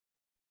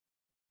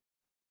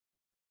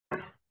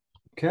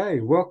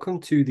Okay, welcome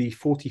to the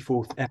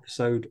 44th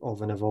episode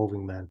of an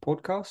Evolving Man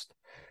podcast.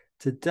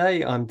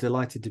 Today, I'm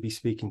delighted to be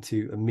speaking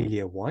to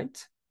Amelia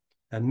White.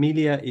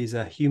 Amelia is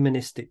a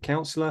humanistic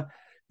counsellor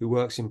who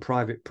works in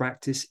private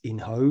practice in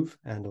Hove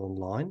and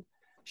online.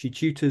 She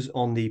tutors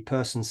on the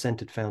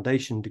Person-Centered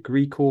Foundation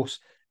degree course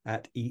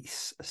at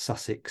East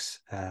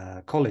Sussex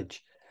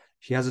College.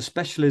 She has a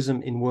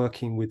specialism in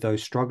working with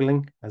those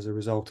struggling as a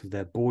result of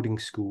their boarding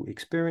school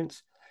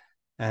experience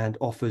and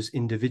offers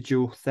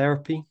individual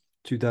therapy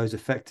to those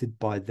affected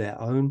by their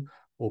own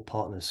or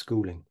partner's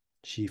schooling.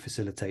 She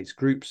facilitates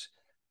groups,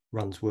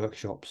 runs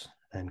workshops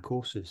and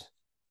courses.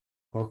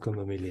 Welcome,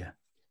 Amelia.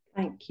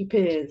 Thank you,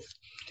 Piers.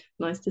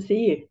 Nice to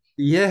see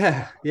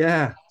you.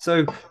 Yeah.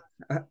 So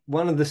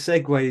one of the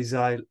segues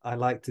I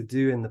like to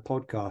do in the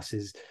podcast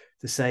is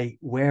to say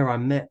where I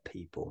met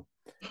people.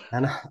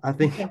 And I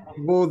think Okay.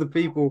 of all the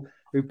people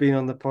who've been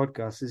on the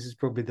podcast, this is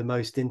probably the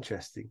most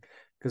interesting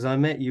because I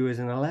met you as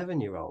an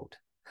 11-year-old.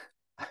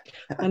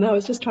 And I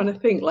was just trying to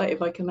think like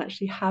if I can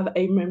actually have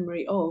a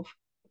memory of,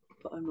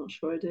 but I'm not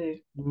sure I do.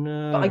 But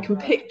I No. can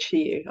picture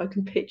you. I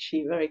can picture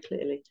you very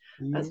clearly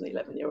as Yeah. an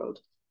 11-year-old.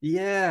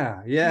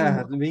 Yeah.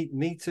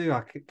 Me too.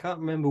 I can't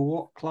remember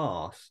what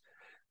class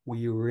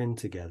we were in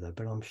together,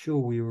 but I'm sure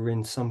we were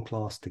in some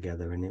class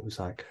together. And it was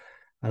like,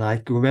 and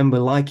I remember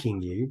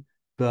liking you,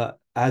 but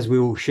as we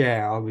all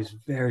share, I was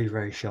very,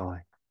 very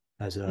shy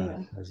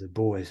Yeah. as a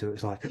boy. So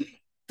it's like,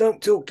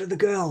 don't talk to the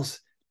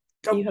girls.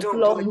 You Don't have talk to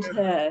the blonde girls.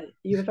 hair.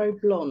 You were very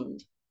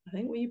blonde. I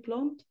think, were you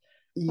blonde?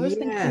 I was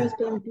thinking you Yeah, was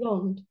being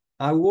blonde.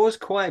 I was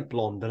quite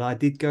blonde, but I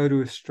did go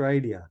to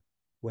Australia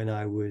when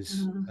I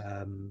was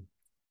Uh,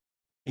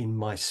 in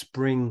my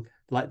spring,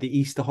 like the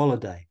Easter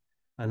holiday,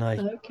 and I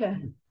okay.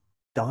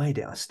 dyed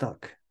it. I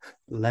stuck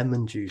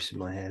lemon juice in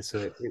my hair, so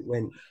it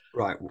went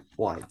right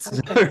white.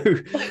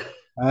 Okay.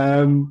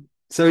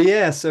 So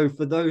yeah, so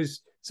for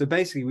those, so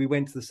basically we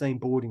went to the same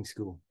boarding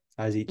school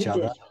as each We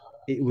other.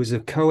 did. It was a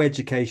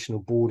co-educational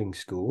boarding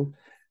school,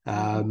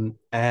 Mhm.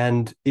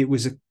 and it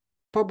was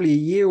probably a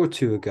year or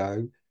two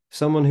ago.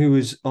 Someone who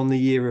was on the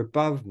year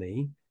above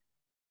me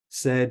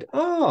said,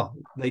 "Oh,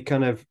 they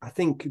kind of, I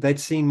think they'd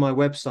seen my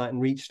website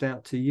and reached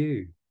out to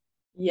you."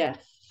 Yes.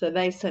 So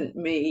they sent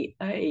me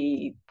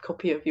a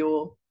copy of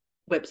your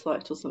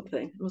website or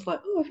something. It was like,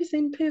 oh, have you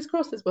seen Piers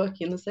Cross is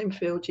working in the same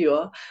field you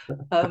are?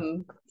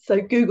 So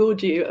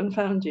Googled you and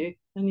found you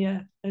and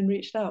yeah, and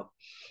reached out.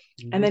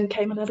 And then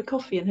came and had a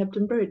coffee in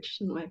Hebden Bridge,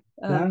 didn't we?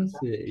 That's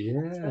it. So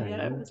Yeah,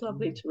 yeah, it was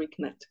lovely to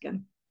reconnect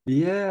again.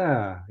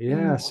 yeah.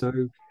 Mm.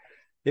 So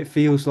it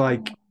feels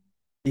like,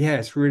 yeah,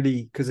 it's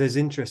really because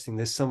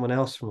there's someone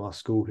else from our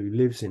school who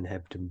lives in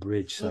Hebden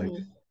Bridge. So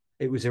Mm.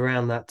 it was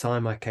around that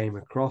time I came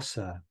across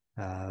her.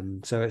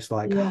 So it's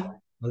like Yeah,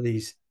 well,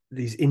 these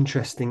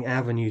interesting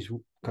avenues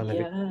kind of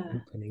yeah.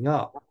 opening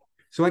up.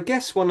 So I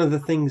guess one of the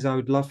things I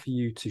would love for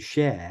you to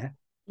share,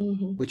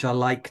 Hmm. which I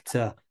like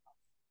to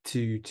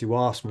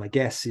ask my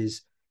guests,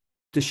 is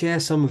to share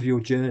some of your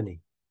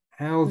journey.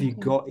 How have you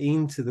Okay. got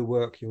into the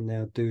work you're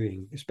now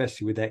doing,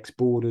 especially with ex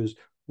boarders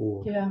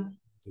or Yeah.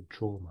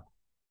 trauma?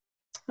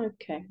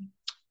 Okay.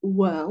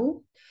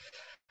 Well,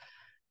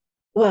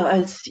 well,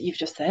 as you've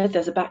just said,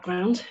 there's a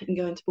background in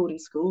going to boarding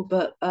school,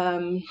 but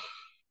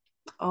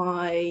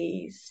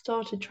I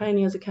started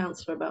training as a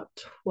counsellor about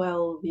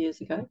 12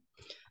 years ago.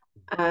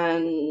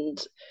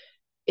 And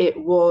it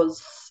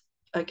was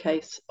a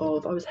case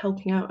of I was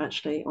helping out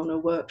actually on a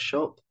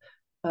workshop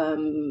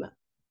um,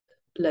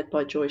 led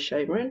by Joy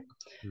Shaverin,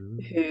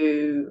 Mm.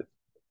 who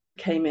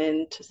came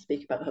in to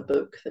speak about her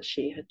book that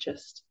she had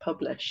just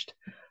published.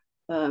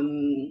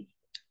 Um,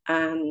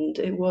 and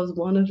it was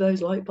one of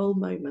those light bulb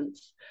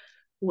moments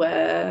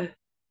where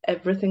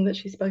everything that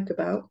she spoke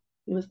about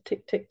was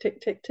tick, tick,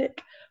 tick, tick,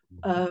 tick.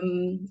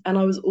 And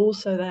I was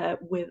also there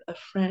with a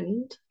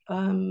friend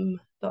that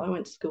I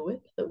went to school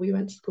with, that we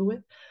went to school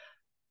with.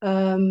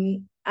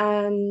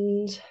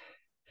 And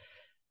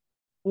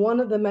one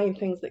of the main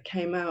things that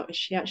came out is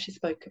she actually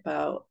spoke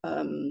about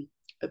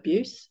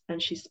abuse,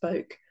 and she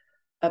spoke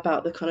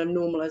about the kind of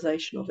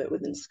normalization of it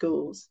within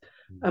schools.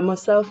 And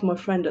myself and my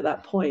friend at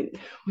that point,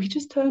 we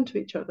just turned to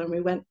each other and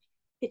we went,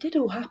 it did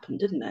all happen,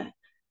 didn't it?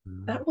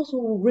 Mm. That was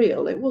all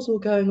real. It was all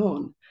going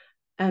on.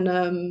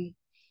 And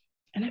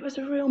it was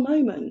a real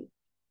moment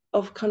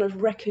of kind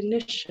of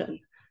recognition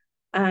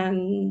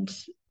and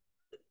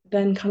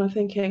then kind of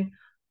thinking,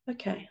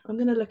 okay, I'm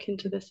going to look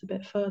into this a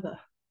bit further.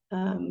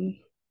 Um,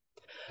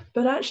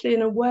 but actually,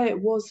 in a way,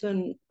 it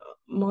wasn't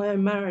my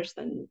own marriage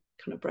then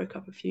kind of broke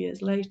up a few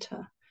years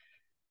later.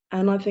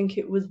 And I think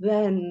it was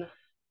then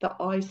that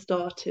I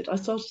started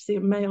to see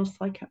a male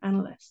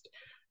psychoanalyst,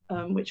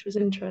 which was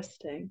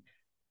interesting,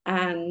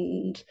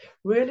 and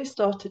really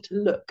started to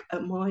look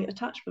at my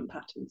attachment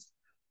patterns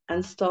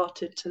and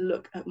started to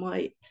look at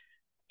my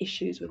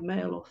issues with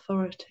male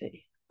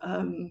authority.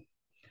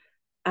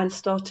 And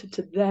started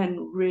to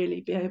then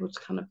really be able to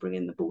kind of bring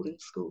in the boarding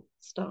school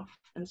stuff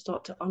and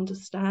start to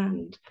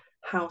understand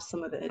how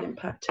some of it had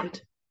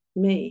impacted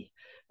me,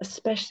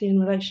 especially in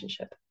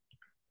relationship.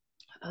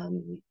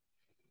 Um,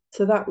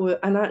 So that were,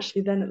 and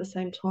actually then at the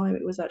same time,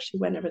 it was actually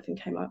when everything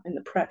came out in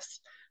the press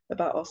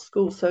about our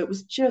school. So it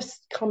was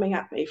just coming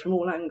at me from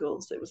all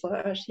angles. It was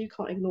like, actually, you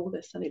can't ignore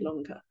this any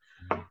longer.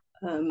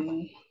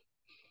 Um,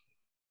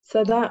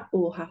 so that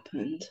all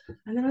happened.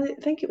 And then I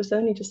think it was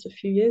only just a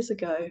few years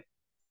ago,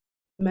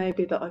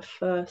 maybe, that I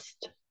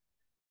first,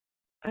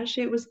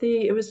 actually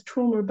it was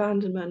Trauma,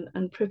 Abandonment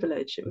and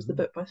Privilege. It was the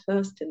book by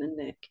Thurston and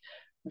Nick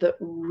that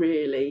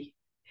really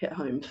hit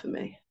home for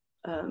me.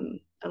 And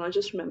I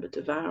just remember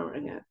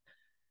devouring it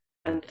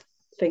and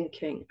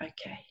thinking,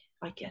 okay,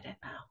 I get it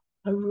now.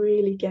 I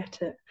really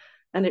get it.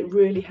 And it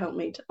really helped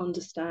me to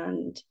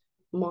understand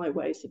my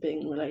ways of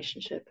being in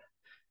relationship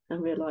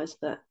and realize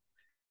that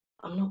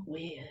I'm not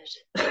weird.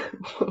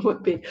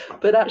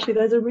 But actually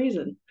there's a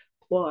reason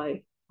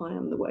why I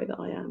am the way that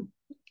I am.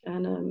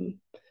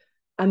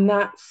 And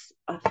that's,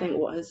 I think,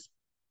 what has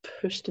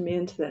pushed me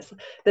into this.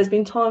 There's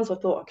been times I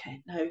thought,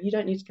 okay, no, you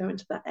don't need to go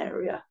into that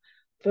area,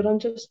 but I'm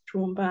just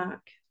drawn back.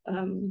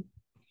 And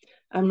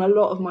a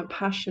lot of my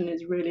passion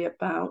is really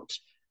about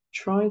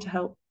trying to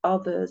help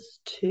others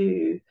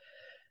to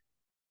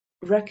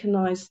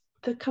recognize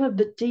the kind of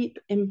the deep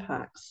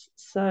impacts.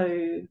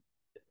 So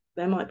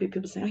there might be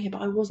people saying, oh yeah,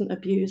 but I wasn't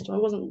abused, or I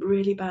wasn't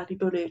really badly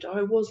bullied, or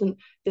I wasn't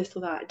this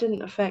or that, it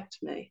didn't affect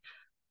me.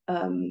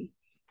 And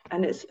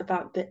it's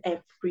about the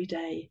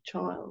everyday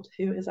child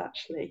who is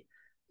actually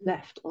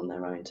left on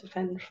their own to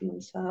fend for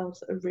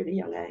themselves at a really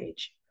young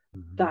age.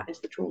 That is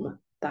the trauma,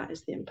 that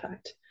is the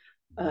impact.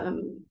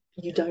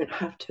 You don't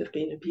have to have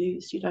been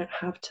abused, you don't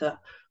have to,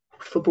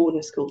 for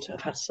boarding school, to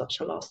have had such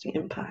a lasting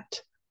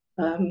impact.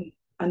 And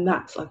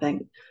that's, I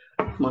think,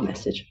 my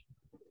message,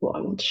 what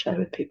I want to share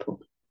with people.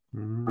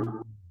 Thank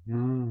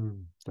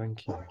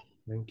you.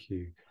 Thank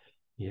you.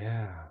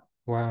 Yeah.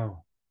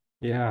 Wow.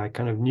 Yeah, I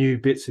kind of knew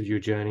bits of your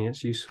journey.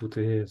 It's useful to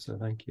hear. So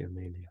thank you,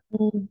 Amelia.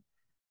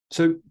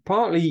 So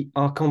partly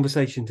our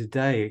conversation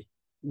today,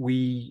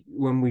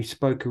 when we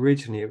spoke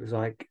originally, it was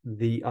like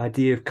the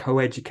idea of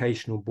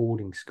coeducational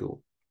boarding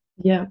school.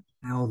 Yeah.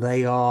 How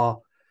they are,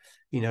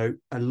 you know,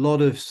 a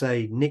lot of,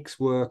 say, Nick's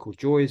work or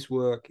Joy's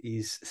work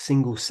is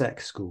single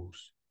sex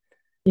schools.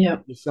 Yeah.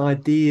 This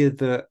idea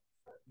that,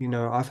 you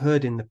know, I've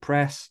heard in the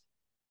press,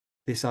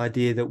 this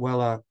idea that,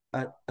 well,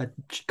 a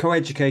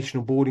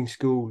coeducational boarding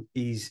school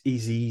is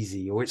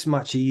easy, or it's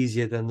much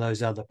easier than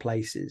those other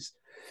places.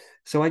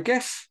 So I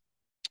guess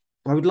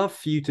I would love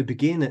for you to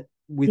begin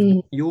with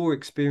what your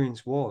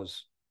experience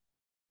was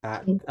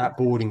at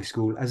boarding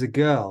school as a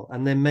girl,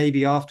 and then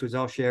maybe afterwards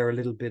I'll share a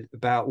little bit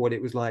about what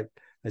it was like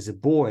as a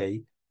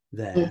boy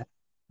there.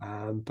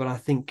 But I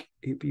think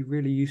it'd be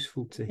really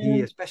useful to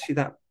hear, especially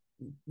that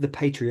the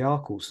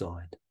patriarchal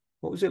side.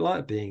 What was it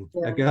like being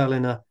a girl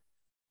in a?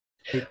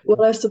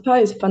 Well, I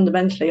suppose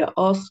fundamentally at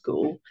our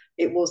school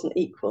it wasn't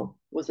equal,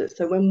 was it?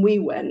 So when we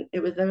went,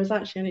 there was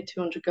actually only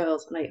 200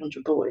 girls and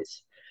 800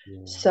 boys.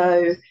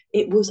 So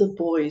it was a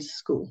boys'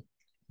 school.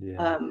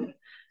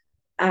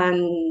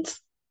 And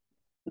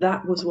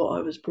that was what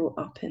I was brought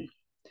up in.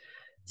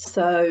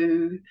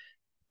 So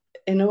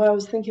in a way, I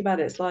was thinking about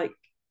it, it's like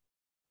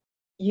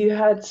you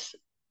had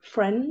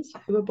friends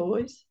who were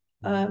boys,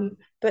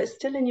 but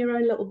still in your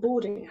own little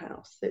boarding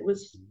house. It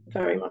was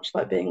very much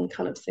like being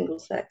kind of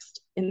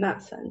single-sexed in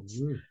that sense.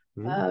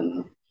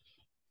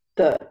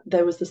 That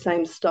there was the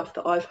same stuff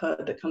that I've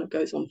heard that kind of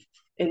goes on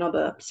in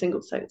other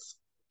single-sex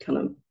kind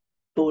of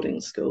boarding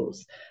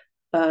schools.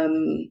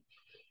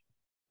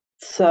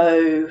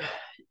 So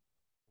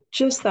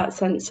just that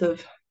sense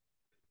of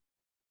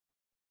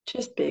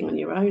just being on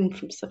your own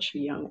from such a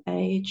young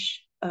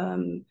age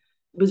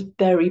was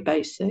very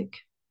basic.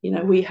 You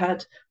know, we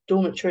had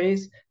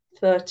dormitories,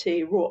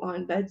 30 wrought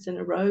iron beds in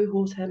a row,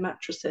 horsehair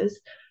mattresses.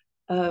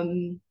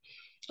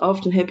 I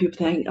often hear people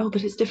saying, oh,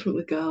 but it's different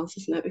with girls,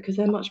 isn't it? Because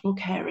they're much more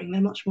caring,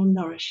 they're much more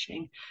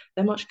nourishing,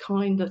 they're much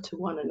kinder to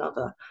one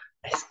another.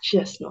 It's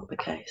just not the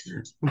case.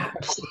 It's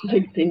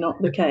absolutely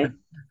not the case.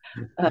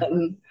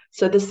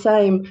 So the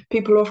same,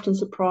 people are often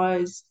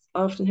surprised.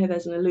 I often hear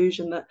there's an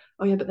illusion that,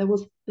 oh yeah, but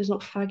there's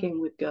not fagging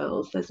with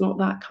girls. There's not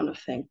that kind of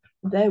thing.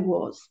 There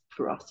was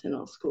for us in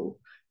our school.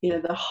 You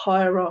know, the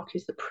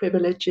hierarchies, the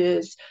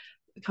privileges,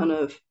 the kind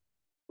of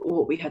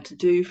what we had to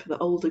do for the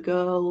older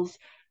girls,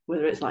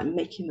 whether it's like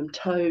making them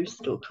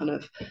toast or kind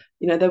of,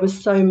 you know, there were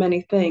so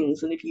many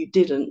things. And if you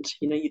didn't,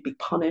 you know, you'd be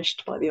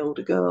punished by the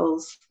older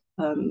girls.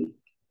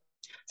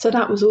 So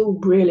that was all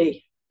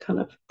really kind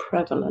of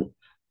prevalent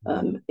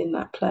in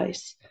that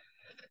place.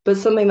 But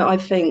something that I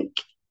think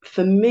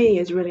for me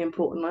is really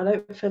important, I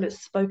don't feel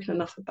it's spoken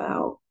enough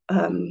about,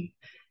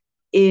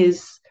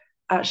 is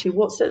actually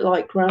what's it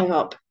like growing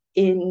up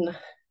in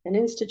an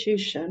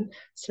institution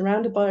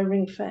surrounded by a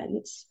ring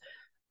fence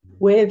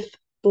with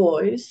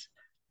boys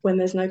when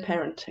there's no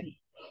parenting.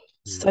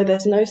 So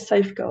there's no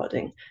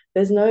safeguarding,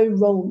 there's no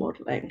role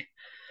modeling.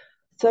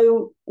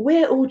 So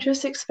we're all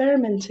just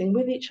experimenting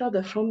with each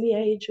other from the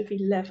age of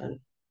 11,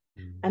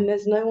 and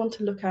there's no one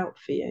to look out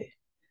for you.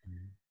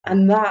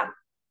 And that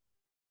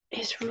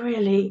is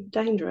really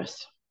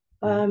dangerous.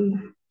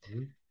 And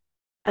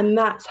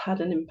that's had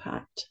an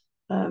impact.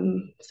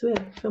 So yeah,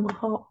 I feel my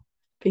heart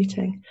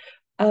beating.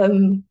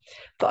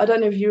 But I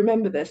don't know if you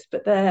remember this,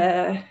 but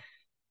there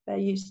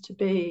used to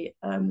be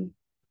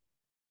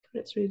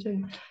it's really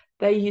doing.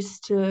 They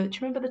used to. Do you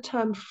remember the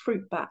term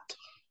fruit bat?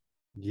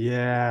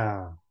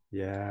 Yeah,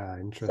 yeah,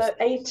 So interesting.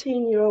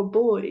 18-year-old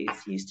boys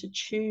used to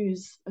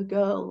choose a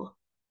girl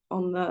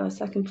on the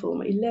second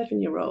form,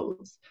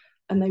 11-year-olds,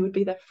 and they would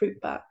be their fruit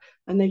bat,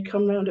 and they'd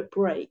come round at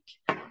break,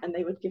 and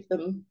they would give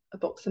them a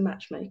box of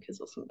matchmakers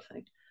or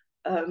something,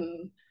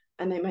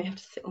 and they may have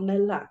to sit on their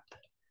lap.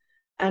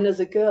 And as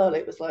a girl,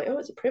 it was like, oh,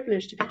 it's a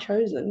privilege to be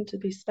chosen, to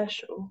be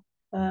special.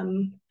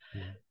 Um,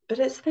 Mm, but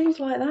it's things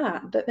like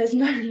that that there's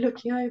no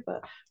looking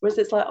over. Whereas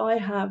it's like I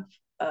have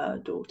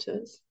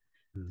daughters,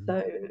 mm,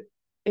 so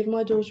if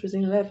my daughter was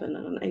 11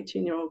 and an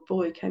 18-year-old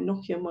boy came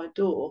knocking on my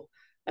door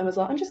and was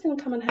like, I'm just going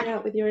to come and hang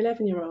out with your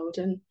 11-year-old,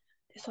 and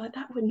it's like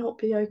that would not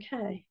be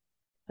okay.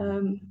 mm,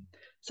 Um,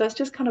 so it's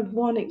just kind of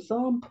one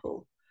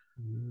example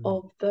mm,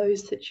 of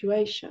those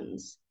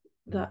situations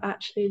mm, that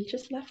actually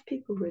just left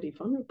people really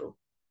vulnerable.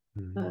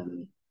 mm,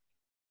 Um,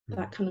 mm,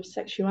 that kind of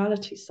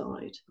sexuality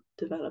side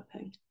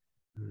developing.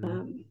 mm,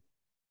 Um,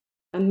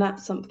 and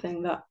that's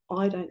something that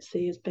I don't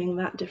see as being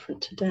that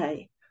different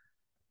today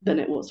than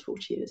it was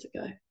 40 years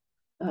ago.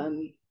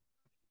 Um,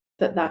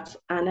 that's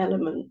an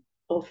element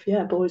of,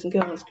 yeah, boys and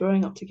girls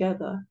growing up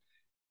together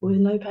with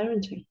mm. no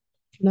parenting,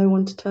 no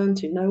one to turn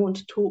to, no one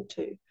to talk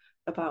to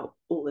about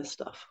all this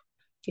stuff.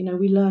 You know,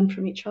 we learn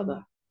from each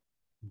other.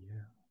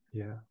 Yeah,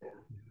 yeah.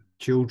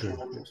 Children.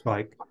 It's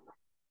like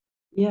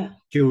Yeah.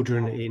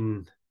 children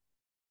in,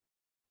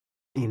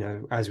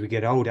 as we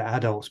get older,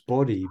 adults'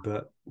 bodies.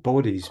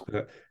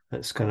 But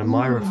that's kind of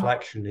my Mm.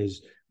 reflection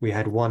is we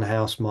had one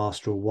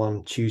housemaster or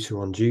one tutor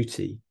on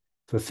duty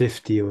for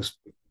 50 or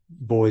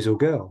boys or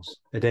girls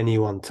at any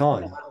one Yeah.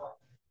 time.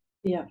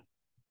 Yeah.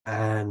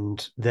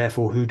 And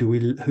therefore, who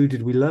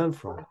did we learn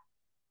from?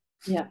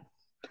 Yeah.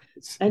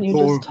 It's And you're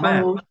law just of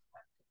man. told,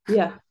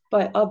 yeah,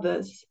 by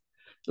others.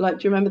 Like,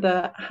 do you remember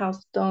the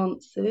house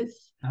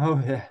dances?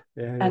 Oh yeah,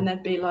 yeah, yeah. And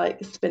there'd be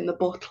like spin the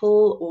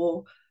bottle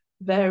or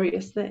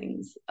various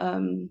things.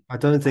 I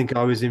don't think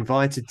I was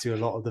invited to a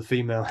lot of the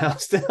female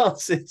house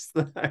dances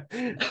though,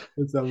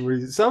 for some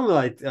reason. Some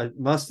like I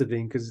must have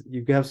been because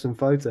you have some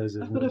photos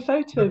of I've got me a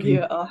photo of you looking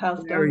at our house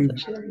dance very,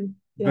 actually.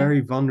 Yeah.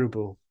 very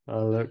vulnerable. I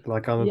look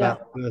like I'm Yeah.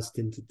 about to burst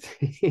into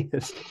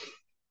tears.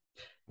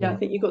 Yeah. I Yeah.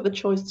 think you got the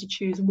choice to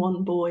choose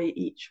one boy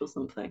each or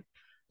something.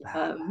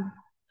 Um,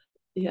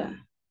 yeah.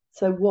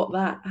 So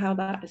how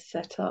that is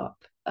set up.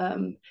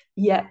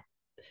 Yet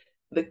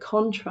the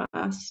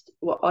contrast,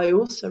 what I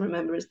also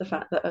remember is the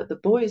fact that at the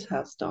boys'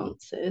 house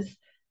dances,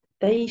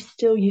 they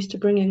still used to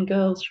bring in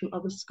girls from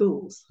other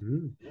schools.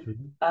 Mm,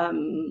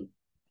 mm.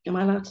 Am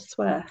I allowed to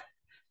swear?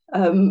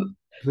 Um,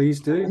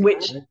 Please do.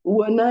 which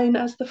were known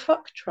as the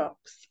fuck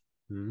trucks.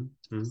 Mm,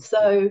 mm,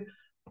 So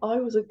I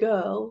was a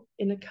girl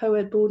in a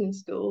co-ed boarding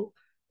school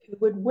who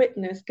would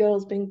witness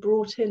girls being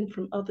brought in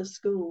from other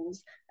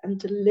schools and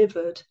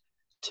delivered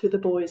to the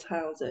boys'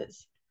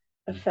 houses,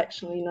 mm,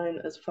 affectionately known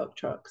as fuck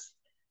trucks.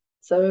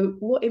 So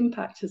what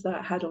impact has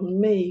that had on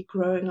me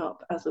growing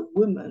up as a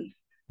woman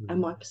and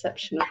mm, my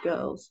perception of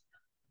girls?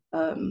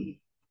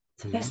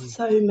 So there's mm,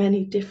 so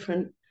many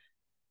different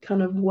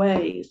kind of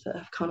ways that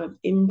have kind of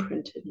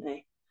imprinted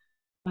me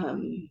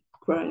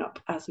growing up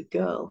as a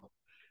girl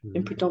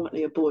in mm.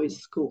 predominantly a boys'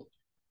 school.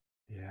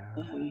 Yeah.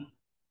 Um,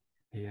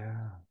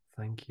 Yeah,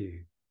 thank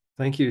you.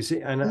 Thank you.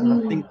 See, and I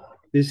mm, think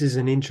this is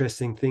an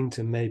interesting thing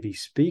to maybe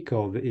speak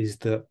of is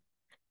that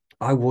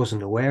I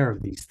wasn't aware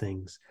of these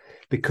things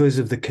because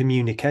of the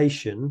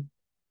communication.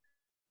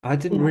 I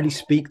didn't yeah. really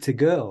speak to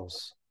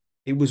girls.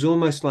 It was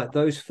almost like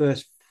those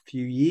first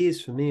few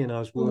years for me, and I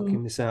was Mm,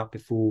 working this out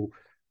before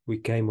we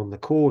came on the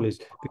call, is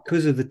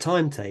because of the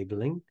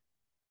timetabling,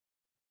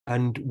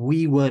 and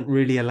we weren't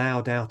really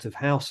allowed out of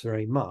house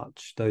very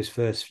much those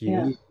first few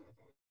yeah. years.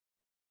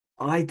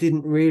 I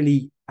didn't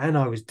really, and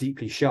I was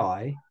deeply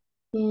shy.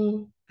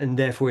 Mm, And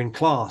therefore in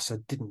class I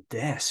didn't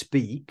dare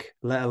speak,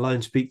 let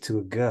alone speak to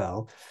a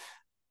girl.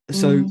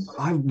 So mm,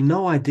 I have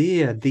no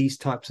idea these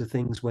types of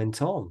things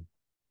went on.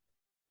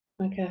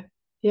 okay.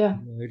 Yeah.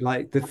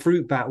 Like the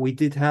fruit bat, we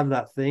did have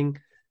that thing.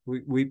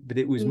 But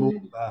it was more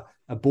Mm,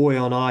 a boy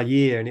on our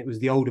year, and it was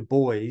the older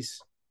boys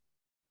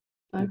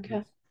that would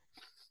okay.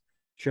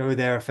 show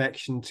their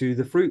affection to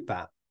the fruit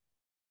bat,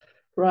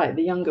 Right.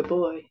 The younger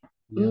boy.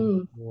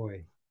 young Mm,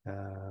 boy,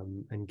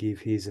 and give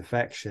his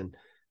affection.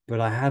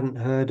 But I hadn't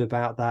heard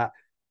about that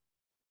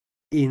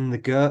in the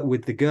girl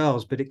with the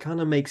girls, but it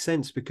kind of makes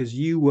sense because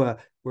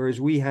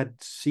whereas we had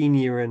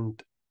senior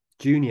and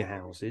junior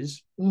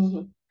houses,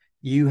 mm,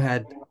 you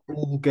had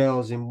all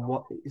girls in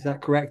what is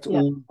that correct? yeah.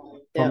 All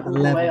Yeah. from All the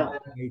way 11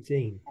 up. to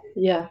 18.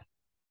 Yeah.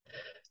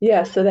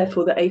 Yeah. So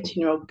therefore, the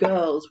 18-year-old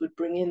girls would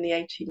bring in the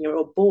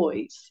 18-year-old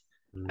boys,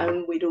 Mm.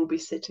 and we'd all be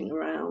sitting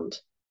around,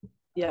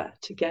 yeah,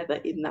 together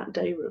in that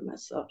day room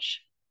as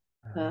such.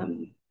 Uh,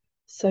 Um,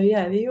 so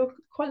yeah, you're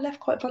quite left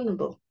quite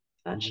vulnerable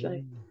yeah,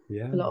 actually a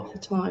yeah. lot of the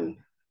time.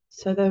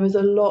 So there was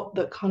a lot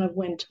that kind of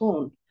went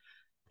on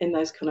in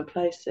those kind of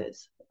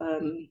places.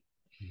 Mm.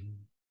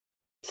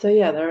 So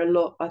yeah, there are a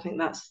lot. I think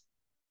that's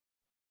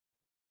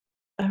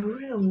a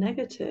real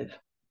negative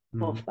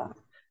of Mm. that.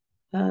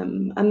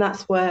 And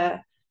that's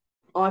where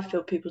I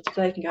feel people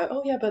today can go,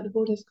 oh yeah, but the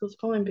boarding school's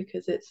fine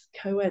because it's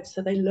co-ed,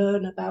 so they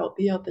learn about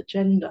the other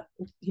gender,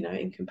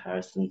 in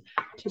comparison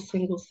to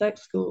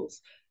single-sex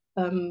schools.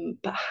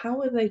 But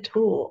how are they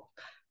taught?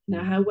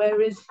 Mm.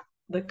 Where is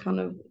the kind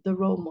of the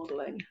role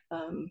modeling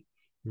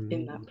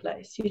in that Mm.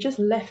 place? You're just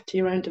left to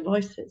your own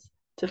devices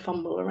to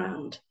fumble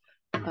around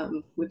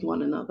Mm. with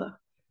one another.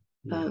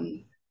 Yeah.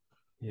 Um,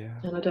 Yeah.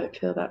 and I don't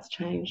feel that's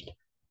changed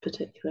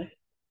particularly.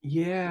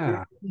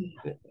 Yeah.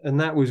 And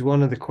that was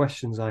one of the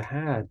questions I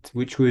had,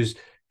 which was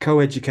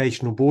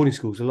co-educational boarding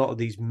schools. A lot of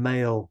these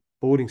male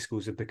boarding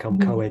schools have become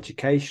Mhm.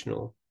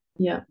 co-educational.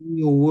 Yeah. In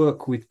your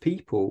work with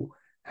people,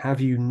 have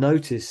you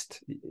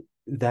noticed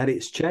that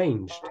it's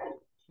changed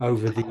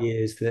over the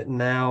years, that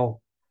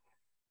now,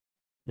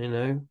 you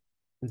know,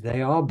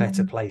 they are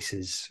better Mhm.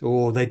 places,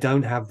 or they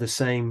don't have the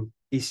same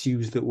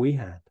issues that we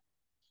had?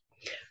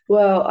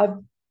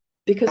 Well,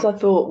 because I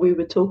thought we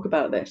would talk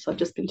about this, I've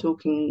just been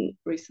talking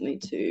recently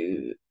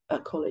to a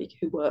colleague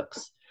who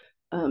works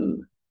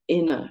um,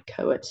 in a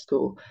co-ed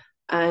school,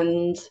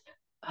 and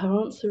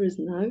her answer is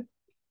no.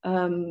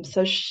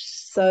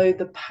 So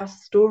the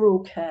pastoral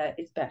care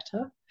is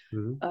better,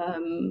 Mm.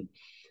 um,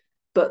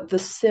 but the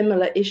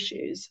similar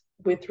issues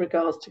with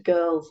regards to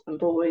girls and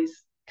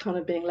boys kind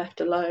of being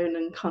left alone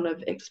and kind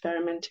of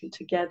experimenting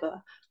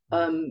together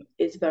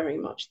is very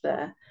much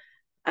there.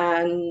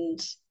 And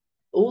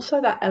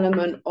also that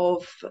element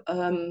of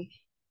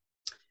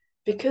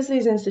because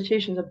these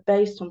institutions are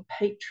based on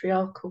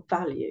patriarchal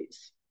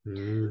values.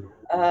 Mm.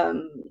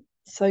 Um,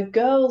 so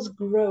girls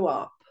grow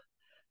up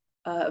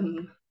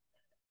um,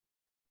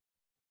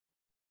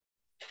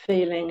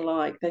 feeling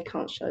like they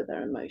can't show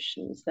their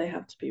emotions. They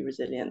have to be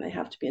resilient. They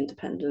have to be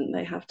independent.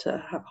 They have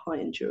to have high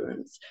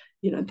endurance.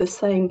 The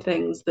same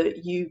things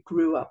that you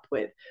grew up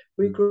with.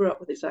 We Mm. grew up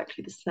with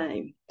exactly the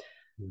same.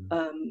 Mm.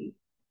 Um,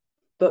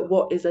 but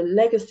what is a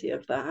legacy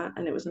of that,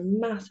 and it was a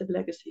massive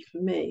legacy for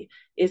me,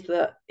 is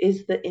the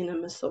inner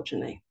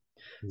misogyny.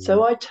 Mm.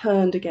 So I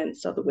turned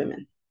against other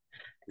women.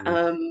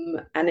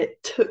 Mm. And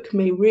it took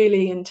me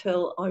really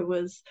until I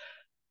was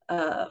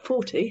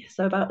 40,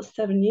 so about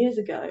 7 years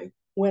ago,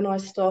 when I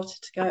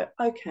started to go,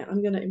 okay,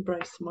 I'm going to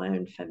embrace my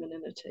own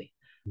femininity.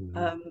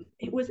 Mm.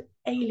 It was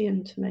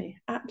alien to me,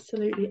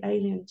 absolutely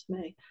alien to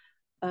me.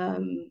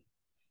 Um,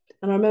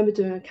 and I remember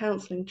doing a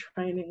counselling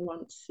training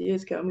once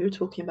years ago, and we were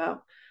talking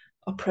about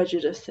our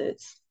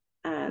prejudices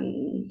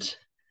and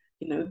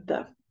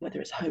whether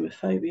it's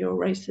homophobia or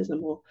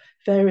racism or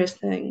various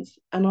things.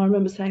 And I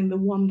remember saying the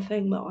one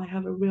thing that I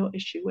have a real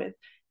issue with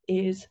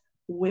is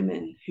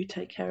women who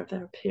take care of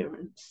their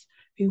appearance,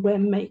 who wear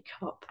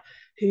makeup,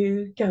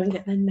 who go and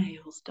get their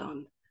nails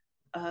done.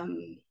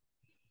 Um,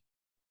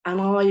 and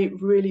I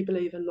really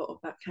believe a lot of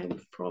that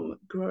came from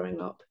growing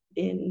up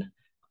in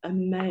a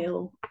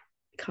male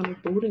kind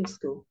of boarding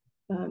school.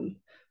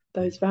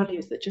 Those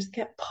values that just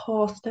get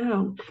passed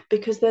down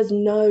because there's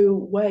no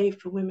way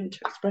for women to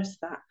express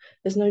that.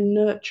 There's no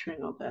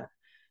nurturing of it.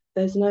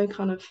 There's no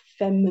kind of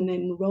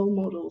feminine role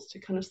models to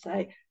kind of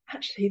say,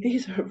 actually,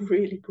 these are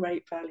really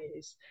great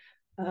values.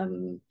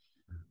 Um,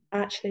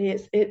 actually,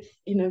 it's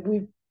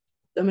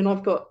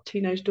I've got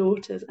teenage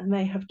daughters and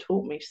they have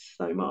taught me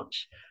so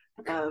much,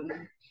 um,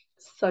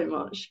 so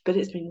much. But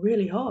it's been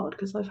really hard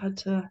because I've had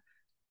to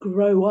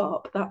grow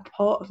up. That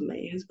part of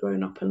me has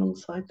grown up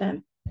alongside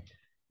them.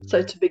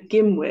 So Mm. to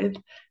begin with,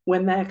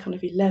 when they're kind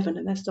of 11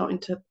 and they're starting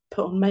to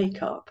put on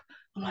makeup,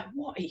 I'm like,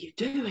 what are you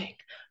doing?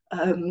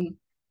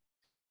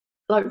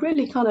 Like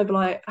really kind of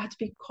like I had to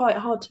be quite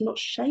hard to not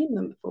shame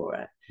them for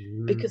it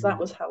because that Mm.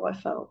 was how I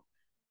felt.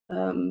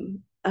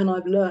 And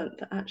I've learned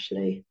that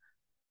actually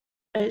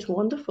it's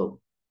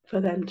wonderful for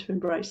them to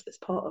embrace this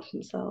part of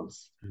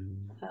themselves.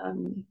 Mm.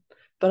 Um,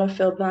 but I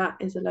feel that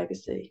is a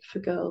legacy for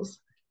girls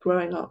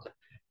growing up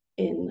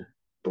in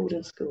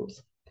boarding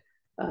schools.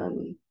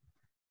 Um,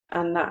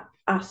 and that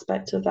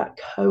aspect of that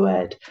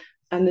co-ed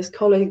and this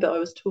colleague that I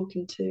was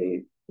talking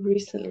to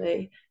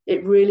recently,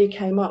 it really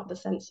came up the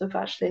sense of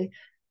actually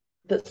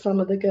that some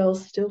of the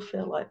girls still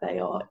feel like they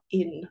are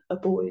in a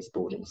boys'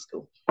 boarding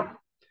school Okay.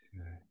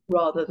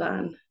 rather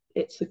than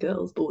it's a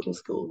girls' boarding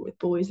school with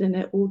boys in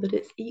it, or that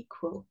it's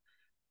equal.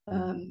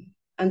 Mm.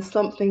 And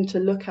something to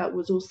look at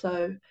was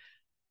also,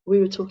 we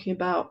were talking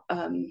about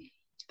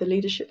the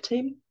leadership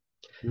team,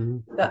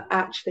 Mm. that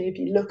actually, if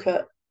you look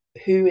at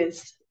who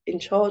is in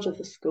charge of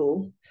the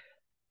school,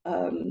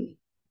 um,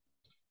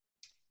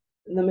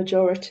 the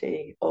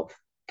majority of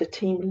the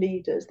team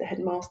leaders, the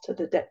headmaster,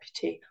 the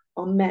deputy,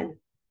 are men.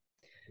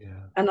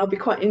 Yeah. And I'll be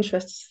quite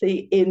interested to see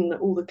in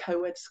all the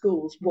co-ed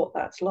schools what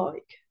that's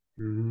like.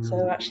 So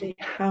Mm. actually,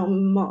 how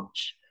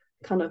much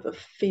kind of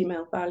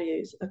female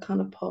values are kind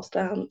of passed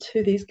down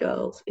to these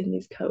girls in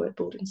these co-ed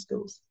boarding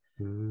schools,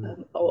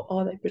 Mm. or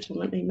are they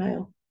predominantly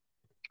male?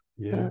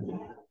 Yeah.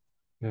 Um,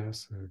 Yeah,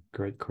 that's a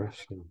great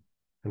question.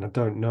 And I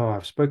don't know.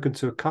 I've spoken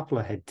to a couple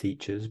of head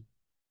teachers,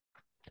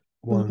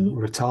 one mhm,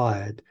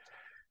 retired,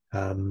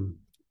 um,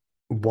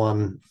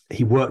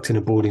 he worked in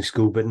a boarding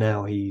school, but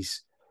now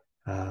he's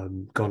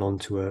gone on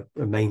to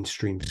a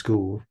mainstream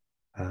school.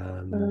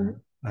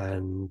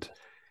 And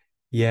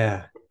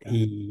yeah,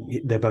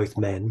 they're both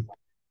men.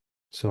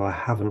 So I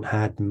haven't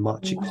had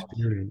much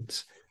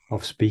experience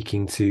of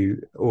speaking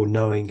to or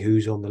knowing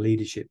who's on the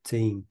leadership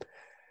team.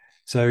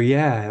 So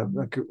yeah,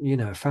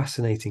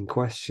 fascinating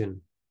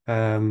question.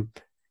 So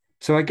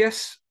I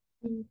guess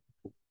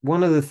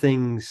one of the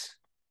things,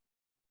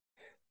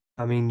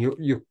 I mean,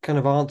 you kind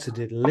of answered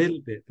it a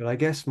little bit, but I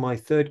guess my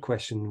third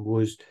question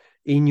was,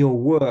 in your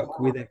work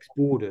with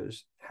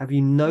ex-boarders, have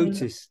you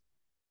noticed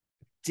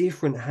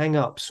different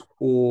hang-ups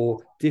or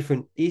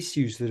different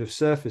issues that have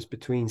surfaced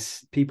between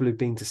people who've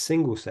been to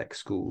single-sex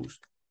schools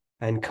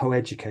and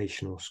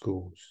coeducational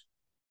schools?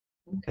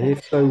 And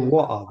if so,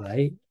 what are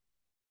they?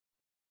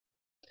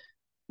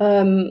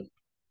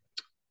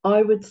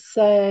 I would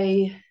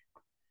say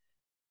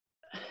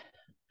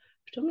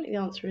predominantly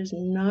the answer is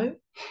no,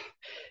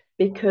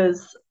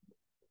 because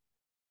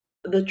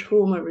the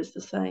trauma is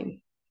the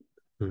same,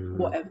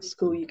 whatever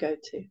school you go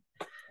to.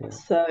 Yeah.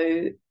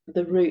 So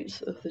the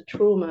roots of the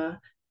trauma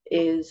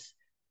is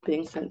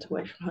being sent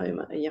away from home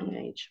at a young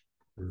age,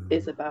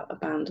 is about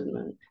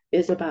abandonment,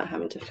 is about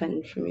having to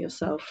fend from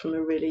yourself from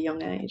a really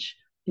young age,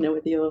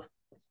 whether you're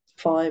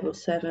 5 or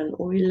 7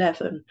 or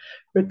 11,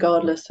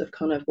 regardless of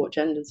kind of what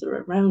genders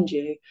are around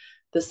you,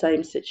 the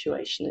same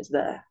situation is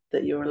there,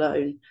 that you're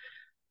alone.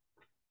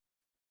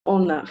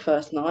 On that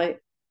first night,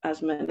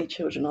 as many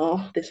children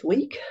are this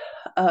week,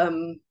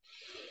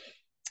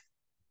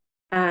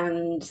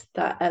 and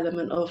that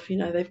element of,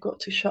 they've got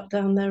to shut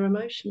down their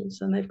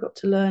emotions, and they've got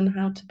to learn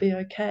how to be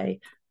okay,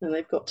 and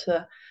they've got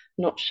to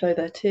not show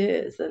their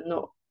tears and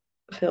not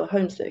feel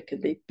homesick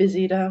and be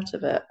busied out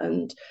of it.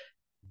 And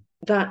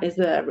that is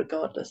there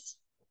regardless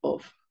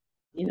of,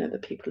 the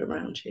people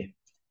around you.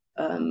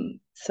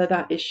 So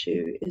that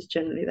issue is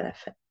generally there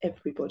for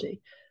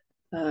everybody.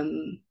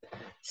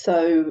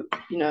 So,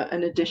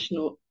 an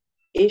additional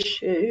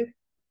issue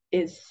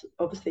is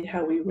obviously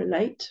how we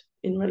relate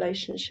in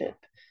relationship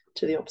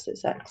to the opposite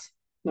sex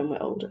when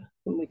we're older,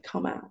 when we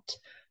come out.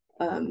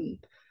 And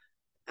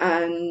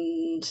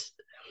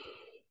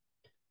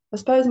I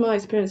suppose my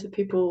experience of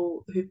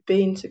people who've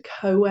been to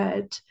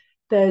Coed,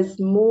 there's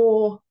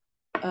more,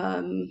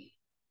 although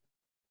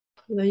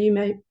you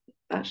may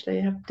actually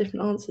have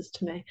different answers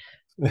to me,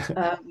 because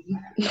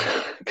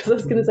I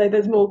was going to say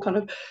there's more kind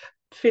of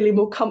feeling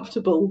more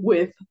comfortable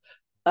with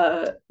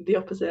the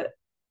opposite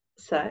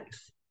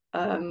sex.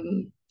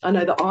 I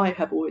know that I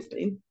have always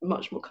been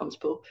much more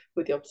comfortable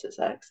with the opposite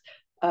sex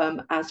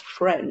as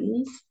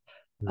friends,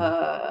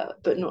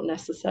 but not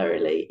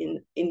necessarily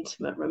in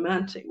intimate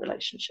romantic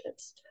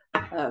relationships.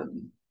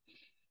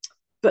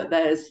 But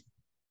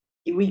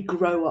we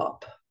grow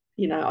up.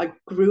 I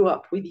grew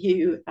up with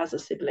you as a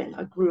sibling.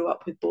 I grew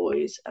up with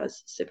boys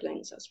as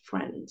siblings, as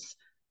friends.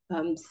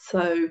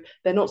 So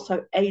they're not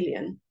so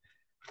alien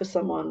for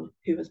someone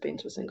who has been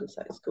to a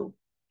single-sex school.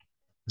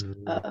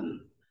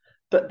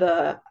 But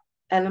the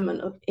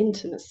element of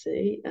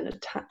intimacy and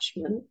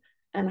attachment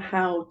and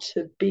how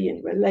to be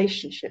in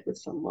relationship with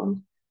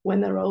someone when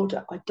they're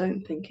older, I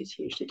don't think is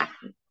hugely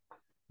different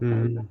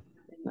in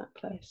that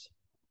place.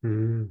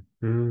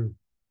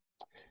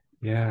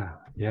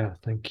 Yeah,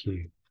 thank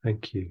you.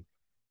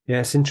 Yeah,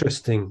 it's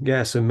interesting.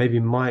 Yeah, so maybe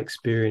my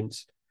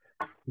experience,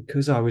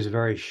 because I was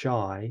very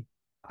shy,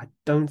 I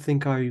don't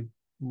think I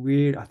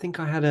think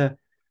I had a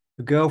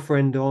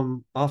girlfriend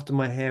on after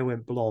my hair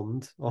went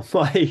blonde on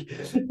my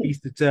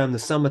Easter term. The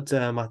summer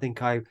term, I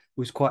think I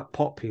was quite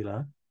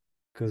popular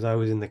because I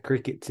was in the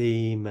cricket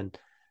team, and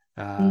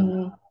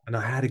I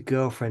had a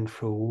girlfriend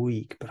for a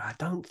week, but I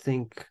don't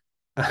think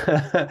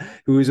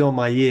who was on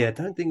my year. I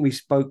don't think we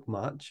spoke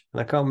much,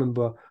 and I can't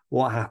remember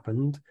what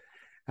happened.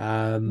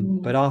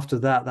 But after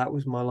that, that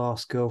was my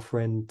last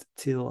girlfriend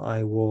till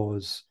I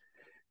was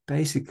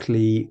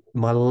basically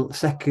my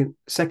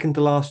second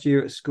to last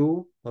year at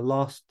school, my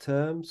last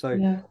term. So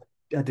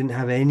I didn't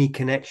have any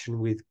connection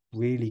with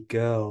really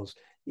girls,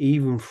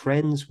 even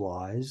friends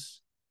wise.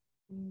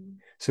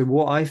 So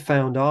what I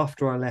found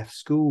after I left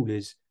school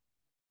is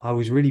I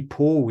was really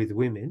poor with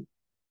women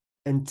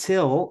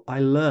until I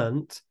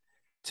learnt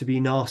to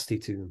be nasty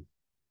to them.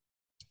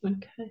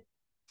 Okay.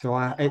 So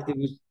it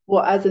was.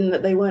 Well, as in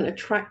that they weren't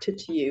attracted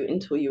to you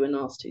until you were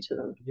nasty to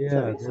them.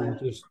 Yeah, they were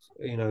just,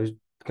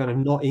 kind of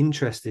not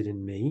interested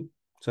in me.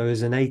 So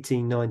as an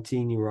 18,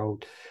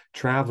 19-year-old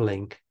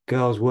traveling,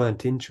 girls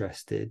weren't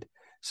interested.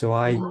 So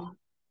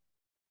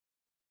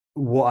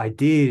what I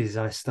did is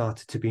I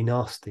started to be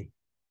nasty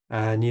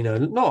and,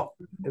 not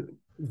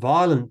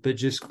violent, but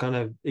just kind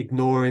of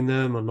ignoring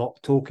them or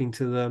not talking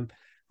to them.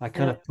 I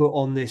kind of put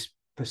on this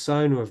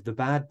persona of the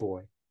bad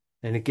boy.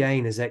 And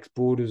again, as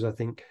ex-boarders, I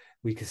think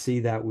we could see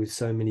that with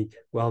so many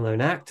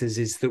well-known actors,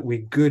 is that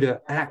we're good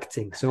at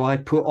acting. So I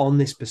put on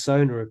this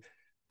persona of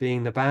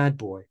being the bad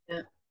boy.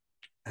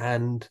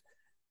 And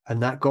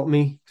that got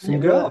me some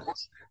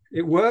girls.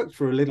 It worked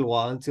for a little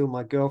while until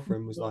my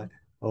girlfriend was like,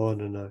 oh,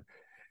 no,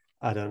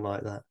 I don't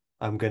like that.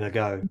 I'm gonna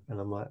go. And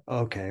I'm like,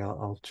 okay,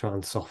 I'll try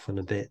and soften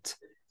a bit.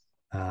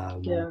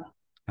 Um, Yeah.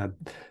 uh,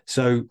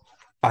 so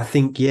I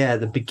think, yeah,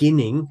 the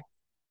beginning,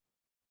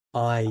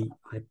 I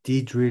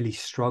did really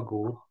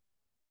struggle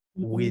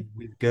Mm.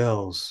 with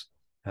girls.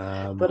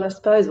 Um, But I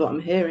suppose what I'm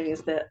hearing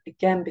is that,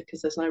 again,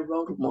 because there's no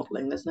role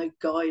modeling, there's no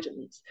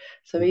guidance.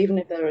 So even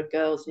if there are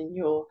girls in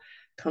your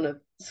kind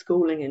of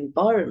schooling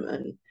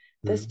environment,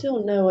 there's mm,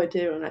 still no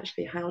idea on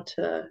actually how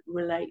to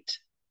relate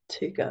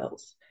to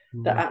girls.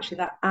 That mm, actually,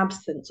 that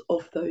absence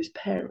of those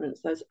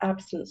parents, those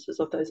absences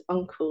of those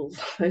uncles,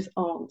 those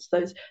aunts,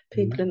 those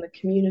people mm, in the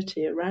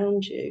community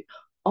around you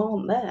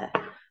aren't there.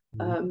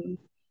 mm, Um,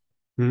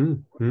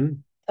 mm,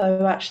 mm.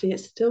 so actually, it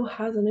still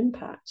has an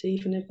impact,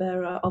 even if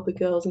there are other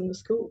girls in the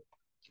school,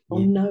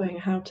 Yeah, on knowing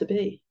how to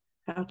be,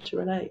 how to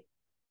relate.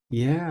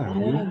 yeah,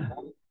 yeah. Yeah.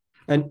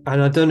 And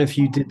I don't know if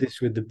you did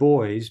this with the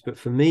boys, but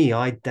for me,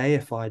 I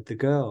deified the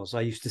girls.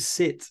 I used to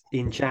sit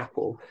in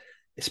chapel,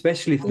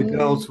 especially if the Mm,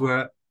 girls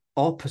were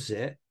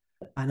opposite,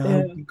 and I yeah.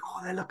 would think,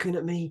 oh, they're looking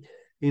at me,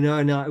 you know,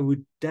 and I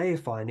would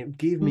deify, and it would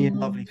give me a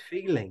lovely Mm,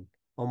 feeling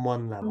on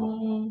one level.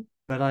 mm,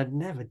 But I'd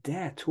never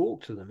dare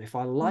talk to them. If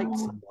I liked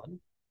mm, someone,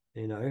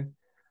 you know,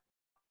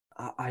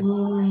 I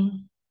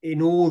mm.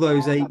 in all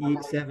those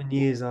 7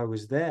 years I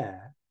was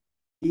there,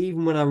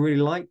 even when I really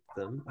liked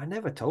them, I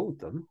never told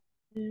them.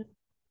 Yeah.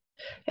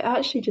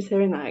 Actually, just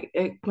hearing that,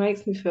 it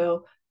makes me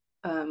feel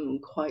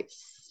quite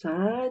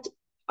sad.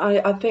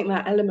 I think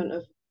that element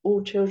of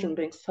all children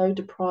being so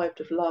deprived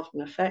of love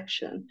and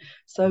affection,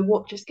 so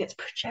what just gets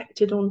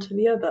projected onto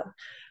the other.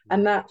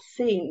 And that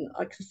scene,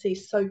 I can see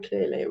so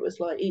clearly. It was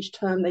like each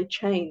term they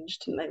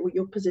changed and they were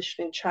your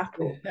position in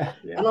chapel. Yeah,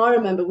 yeah. And I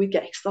remember we'd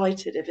get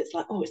excited if it's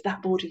like, oh, it's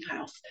that boarding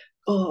house.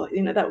 Oh,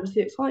 that was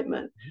the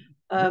excitement.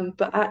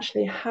 But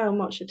actually, how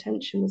much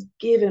attention was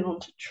given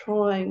onto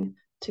trying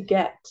to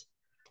get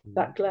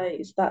that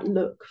glaze, that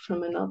look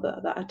from another,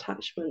 that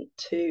attachment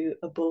to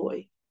a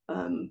boy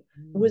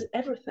was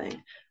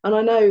everything. And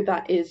I know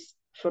that is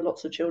for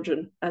lots of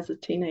children as a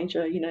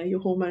teenager, your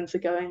hormones are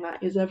going,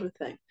 that is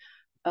everything.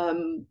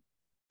 Um,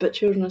 but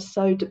children are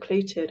so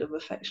depleted of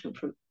affection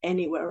from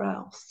anywhere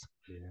else.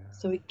 Yeah,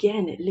 So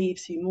again, it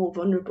leaves you more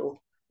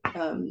vulnerable.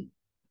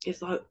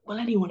 It's like, will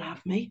anyone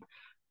have me?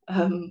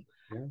 Um,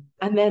 yeah,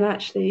 and then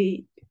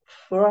actually,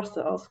 for us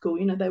at our school,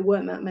 there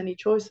weren't that many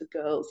choice of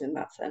girls in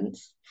that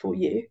sense for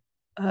you.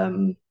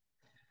 Um,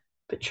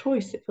 but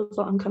choice, it feels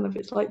like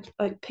it's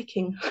like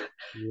picking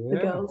the yeah,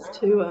 girls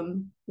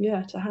to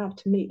to have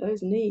to meet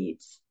those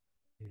needs.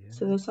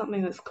 So yeah, there's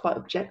something that's quite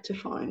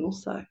objectifying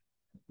also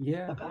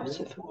yeah. about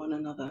it for one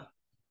another.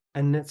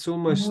 And that's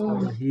almost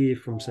what I Mm, hear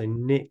from, say,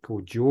 Nick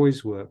or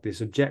Joy's work,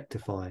 this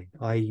objectifying.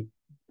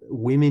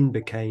 Women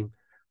became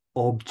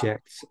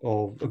objects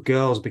of,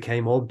 girls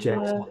became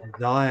objects yeah, of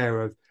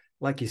desire of,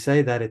 like you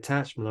say, that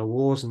attachment. I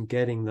wasn't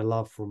getting the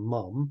love from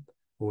mum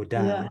or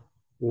yeah, dad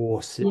or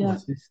my yeah,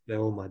 sister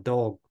or my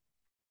dog.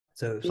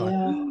 So it's like,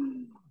 yeah,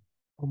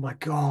 oh my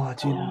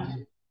God, yeah,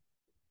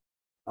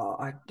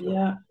 I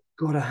yeah.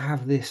 got to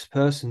have this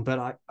person,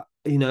 but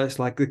it's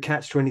like the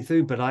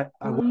catch-22, but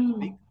I won't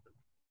speak. Mm,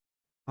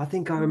 I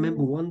think I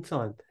remember mm, one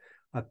time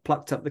I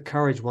plucked up the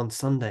courage one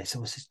Sunday.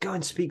 Someone says, go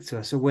and speak to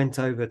her. So I went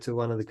over to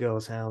one of the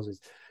girls' houses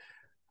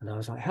and I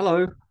was like,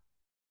 hello.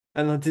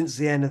 And I didn't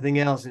see anything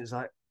else. And it's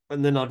like,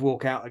 and then I'd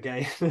walk out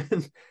again.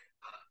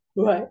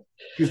 right.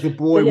 Because the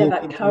So boy yeah, walked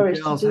that into a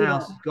courage to girl's do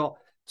house, that. he's got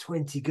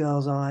 20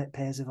 girls'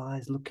 pairs of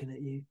eyes looking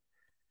at you.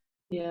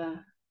 Yeah.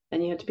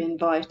 And you had to be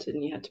invited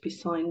and you had to be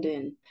signed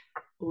in,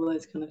 all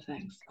those kind of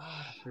things.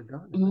 God, I've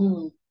forgotten about.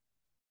 Mm,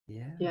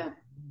 Yeah. yeah,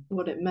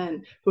 what it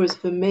meant. Whereas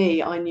for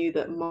me, I knew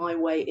that my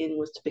way in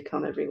was to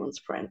become everyone's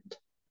friend.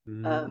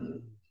 Mm,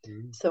 Um,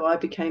 mm, so I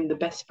became the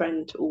best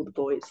friend to all the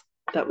boys.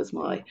 That was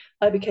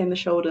I became the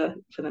shoulder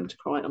for them to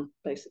cry on,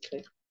 basically.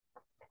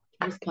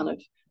 It was kind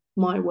of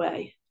my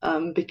way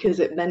because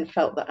it then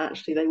felt that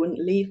actually they wouldn't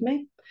leave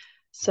me.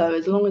 mm, So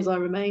as long as I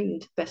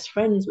remained best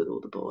friends with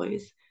all the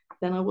boys,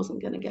 then I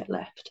wasn't going to get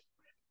left.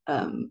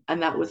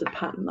 And that was a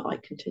pattern that I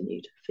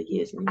continued for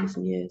years and years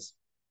and years.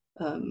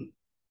 Um,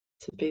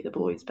 to be the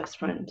boy's best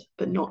friend,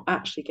 but not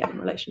actually get in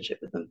a relationship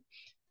with them.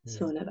 yeah.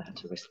 So I never had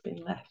to risk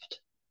being left.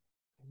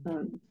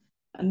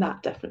 And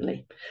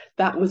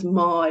that was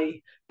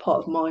my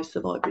part of my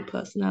survival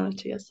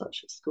personality as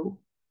such at school,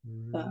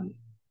 Mm, um,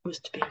 was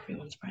to be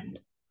everyone's friend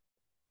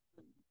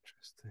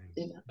interesting.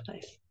 in that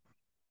place.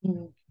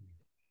 Mm.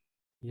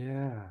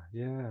 Yeah,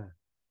 yeah.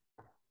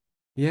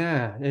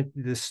 Yeah,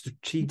 the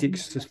strategic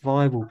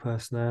survival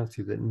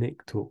personality that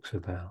Nick talks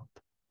about.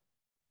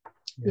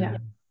 Yeah, Yeah,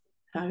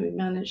 how we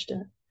managed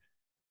it.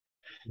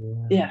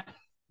 yeah, Yeah,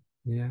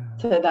 yeah.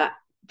 so that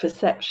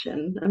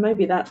perception, and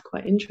maybe that's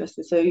quite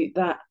interesting. So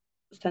that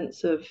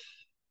sense of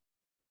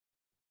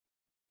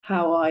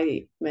how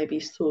I maybe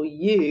saw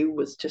you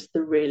was just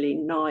the really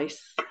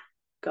nice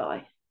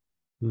guy.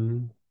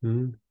 Mm,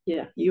 mm,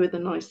 Yeah, you were the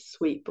nice,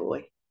 sweet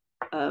boy.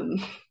 Um,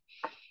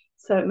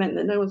 so it meant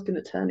that no one's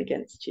going to turn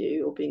against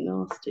you or be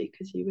nasty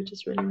because you were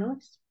just really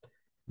nice.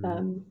 mm,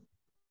 Um,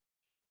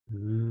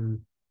 mm.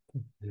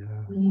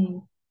 Yeah,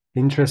 mm.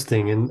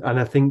 Interesting. And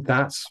I think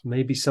that's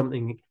maybe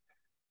something,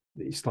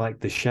 it's like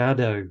the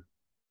shadow.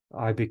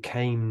 I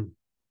became,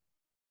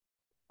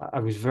 I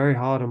was very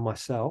hard on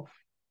myself,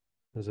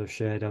 as I've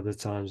shared other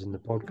times in the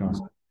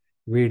podcast.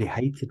 Really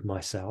hated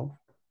myself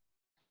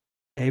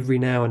every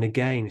now and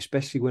again,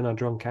 especially when I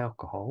drank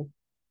alcohol.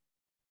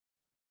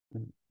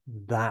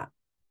 That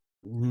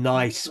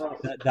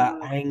that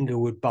anger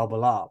would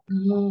bubble up,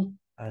 Mm-hmm.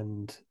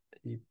 and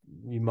you,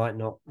 you might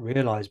not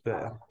realize, but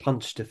I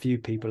punched a few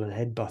people and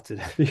headbutted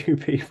a few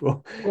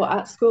people. What,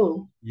 at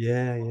school?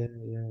 Yeah.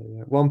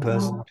 One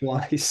person Oh,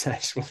 twice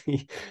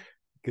actually,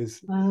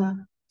 because uh,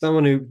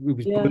 someone who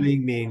was yeah,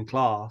 bullying me in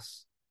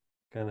class,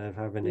 kind of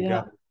having a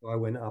go. yeah. I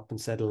went up and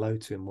said hello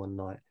to him one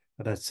night.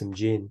 I'd had some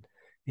gin,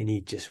 and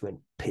he just went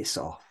piss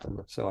off, and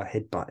so I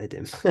headbutted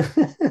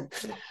him.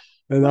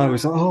 And I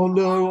was like, oh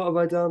no, what have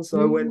I done?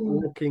 So I went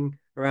Mm. walking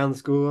around the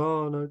school.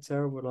 Oh no,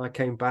 terrible. And I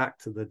came back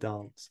to the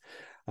dance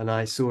and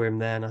I saw him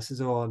there and I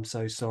said, oh, I'm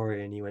so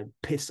sorry. And he went,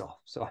 piss off.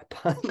 So I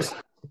punched.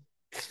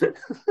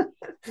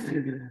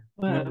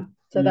 Wow.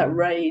 So that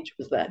rage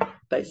was there,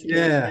 basically,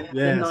 Yeah, the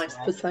yeah. nice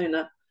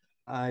persona.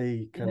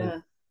 I kind of, Yeah.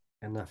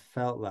 and I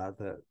felt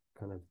that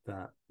kind of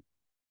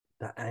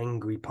that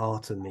angry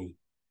part of me.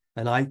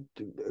 And I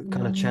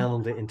kind of Mm.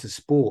 channeled it into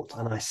sport.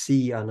 And I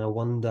see and I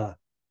wonder,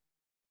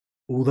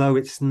 although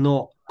it's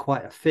not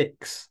quite a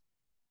fix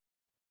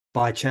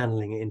by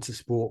channeling it into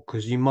sport,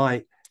 because you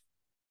might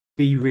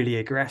be really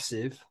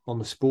aggressive on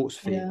the sports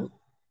Yeah. field,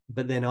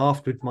 but then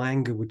afterward, my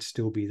anger would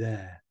still be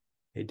there.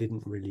 It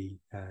didn't really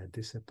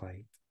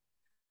dissipate.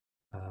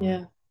 Uh,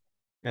 Yeah.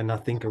 and I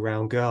think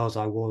around girls,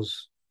 I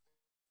was,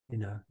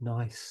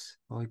 nice.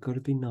 I got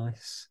to be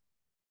nice.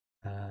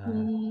 Uh,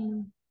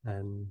 Mm.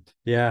 and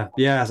yeah,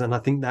 and I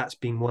think that's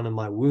been one of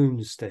my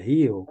wounds to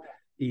heal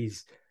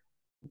is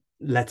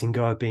letting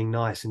go of being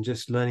nice and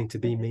just learning to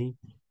be me.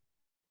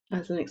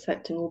 As in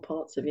accepting all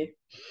parts of you.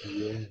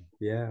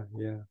 Yeah.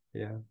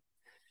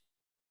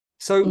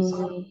 So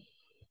Mm.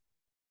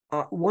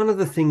 one of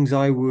the things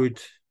I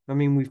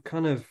mean, we've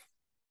kind of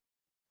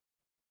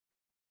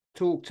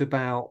talked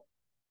about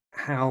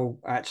how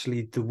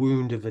actually the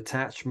wound of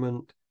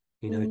attachment,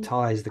 Mm.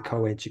 ties the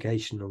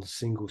co-educational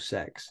single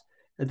sex.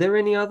 Are there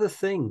any other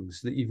things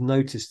that you've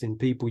noticed in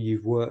people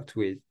you've worked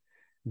with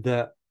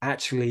that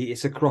actually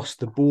it's across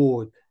the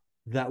board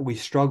that we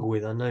struggle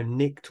with? I know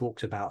Nick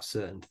talked about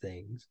certain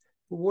things,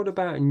 but what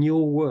about in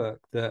your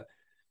work that,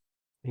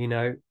 you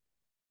know,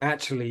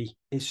 actually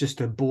it's just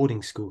a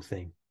boarding school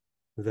thing?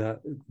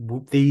 That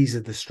these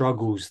are the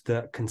struggles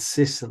that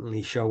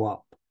consistently show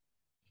up.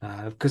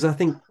 Because I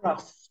think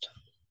Trust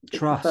is the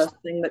trust. first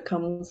thing that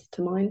comes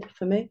to mind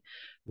for me.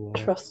 Yeah.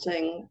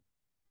 Trusting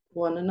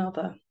one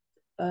another.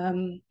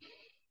 Um,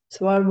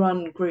 so I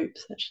run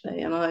groups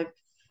actually, and I've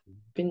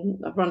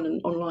run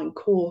an online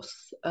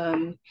course,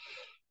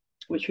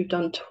 which we've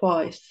done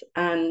twice,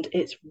 and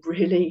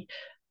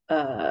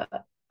uh,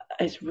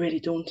 it's really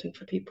daunting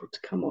for people to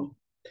come on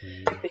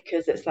Mm,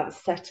 because it's that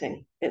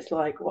setting. It's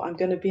like, well, I'm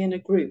going to be in a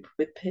group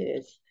with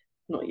peers,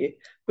 not you,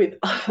 with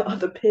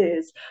other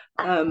peers,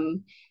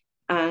 and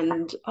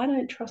I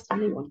don't trust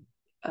anyone.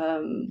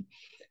 Um,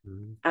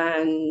 mm,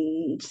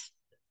 and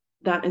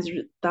that is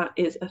that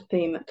is a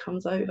theme that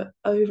comes over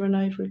and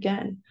over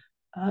again.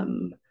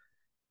 Um,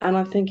 and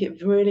I think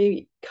it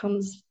really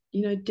comes,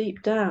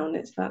 deep down.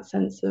 It's that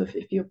sense of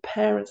if your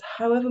parents,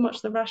 however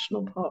much the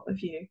rational part of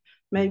you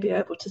may mm, be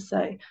able to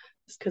say,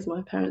 it's because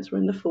my parents were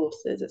in the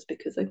forces, it's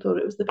because they thought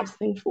it was the best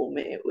thing for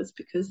me, it was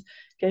because it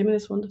gave me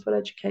this wonderful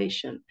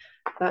education.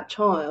 That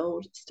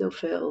child still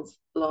feels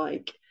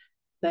like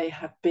they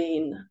have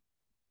been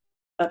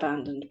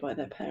abandoned by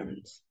their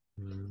parents.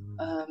 mm,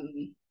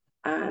 Um,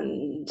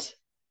 and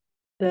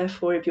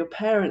therefore, if your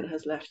parent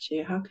has left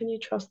you, how can you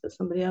trust that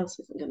somebody else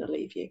isn't going to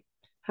leave you?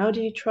 How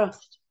do you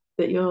trust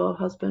that your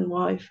husband,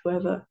 wife,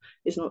 whoever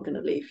is not going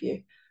to leave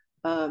you?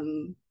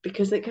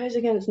 Because it goes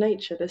against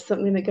nature. There's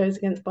something that goes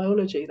against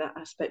biology, that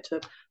aspect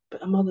of,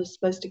 but a mother's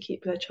supposed to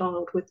keep their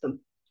child with them.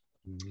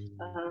 mm,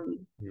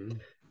 Um, mm,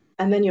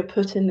 and then you're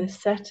put in this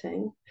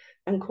setting,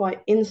 and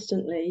quite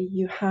instantly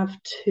you have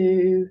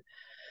to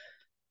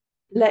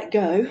let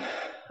go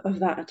of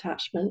that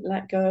attachment,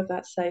 let go of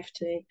that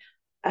safety,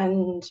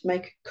 and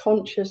make a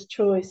conscious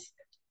choice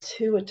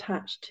to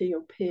attach to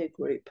your peer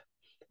group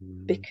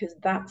mm, because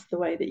that's the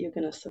way that you're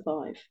going to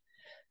survive.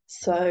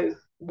 So,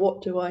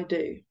 what do I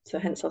do? So,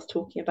 hence us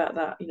talking about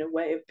that,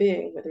 way of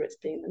being, whether it's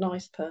being the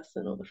nice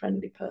person or the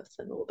friendly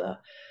person or the.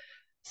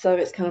 So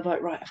it's kind of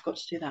like, right, I've got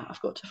to do that.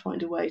 I've got to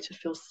find a way to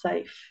feel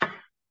safe.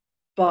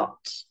 But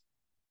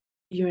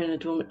you're in a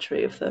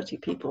dormitory of 30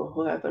 people,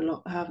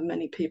 however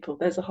many people,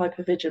 there's a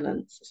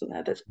hypervigilance, isn't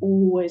there? That's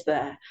always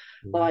there.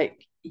 mm,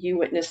 Like you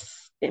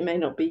witness, it may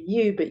not be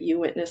you, but you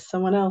witness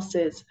someone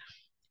else's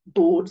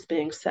boards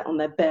being set on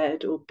their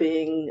bed or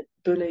being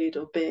bullied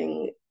or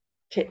being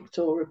kicked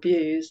or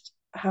abused.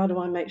 How do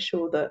I make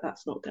sure that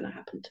that's not going to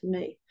happen to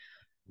me?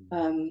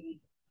 Um,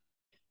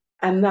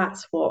 and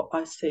that's what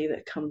I see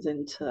that comes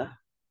into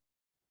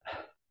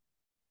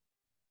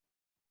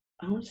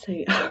I want to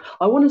say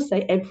I want to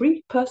say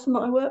every person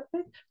that I work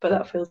with, but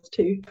that feels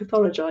too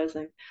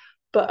pathologizing.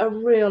 But a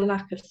real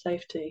lack of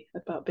safety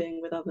about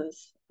being with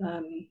others.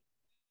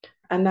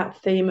 And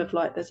that theme of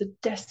like there's a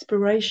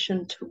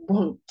desperation to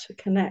want to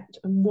connect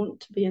and want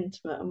to be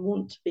intimate and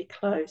want to be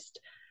close,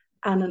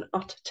 and an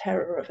utter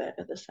terror of it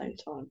at the same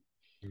time.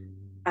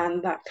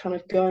 And that kind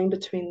of going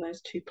between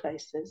those two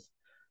places,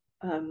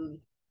 is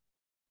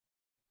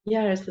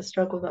the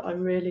struggle that I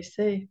really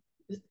see.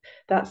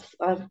 That's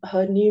I've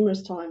heard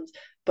numerous times,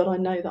 but I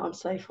know that I'm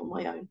safe on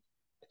my own.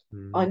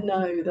 I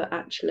know that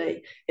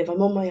actually if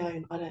I'm on my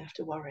own, I don't have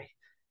to worry.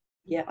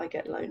 Yeah, I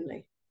get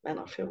lonely and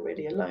I feel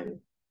really alone,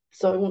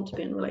 so I want to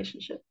be in a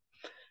relationship,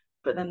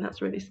 but then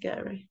that's really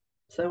scary,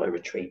 so I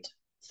retreat.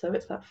 So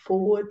it's that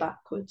forward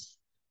backwards.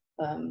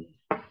 So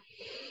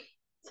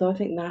I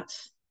think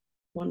that's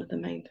one of the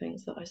main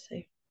things that I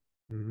see,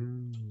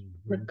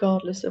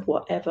 regardless of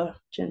whatever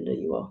gender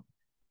you are,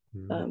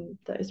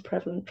 that is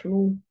prevalent from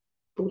all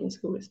boarding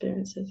school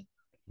experiences.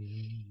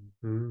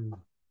 How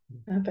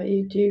about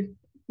you? Do you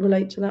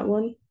relate to that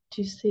one?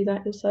 Do you see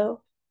that yourself?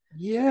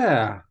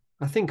 Yeah,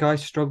 I think I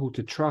struggle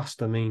to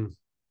trust. I mean,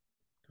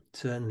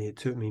 certainly it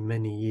took me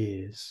many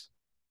years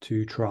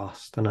to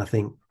trust. And I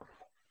think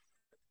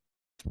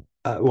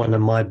one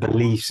of my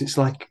beliefs, it's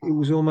like, it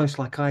was almost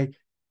like I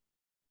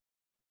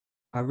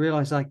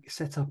realized I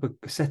set up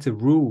a set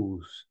of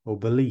rules or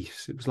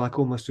beliefs. It was like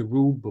almost a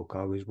rule book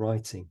I was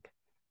writing.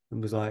 It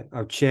was like I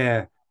would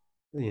share,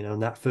 in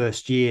that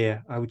first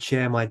year, I would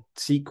share my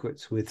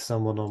secrets with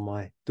someone on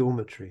my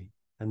dormitory.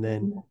 And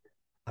then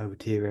I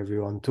would hear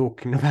everyone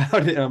talking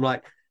about it. I'm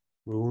like,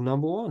 rule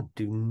number one,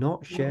 do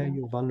not share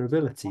your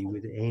vulnerability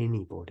with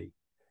anybody.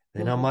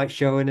 Then I might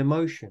show an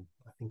emotion.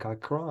 I think I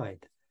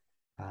cried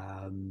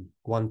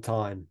one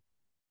time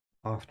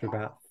after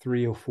about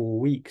 3 or 4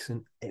 weeks,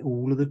 and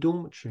all of the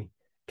dormitory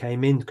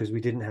came in because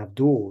we didn't have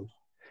doors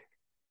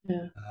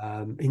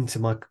into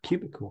my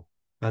cubicle,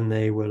 and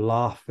they were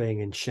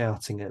laughing and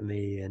shouting at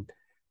me,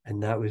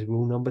 and that was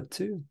rule number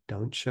two: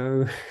 don't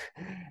show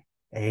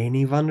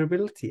any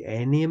vulnerability,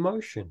 any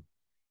emotion,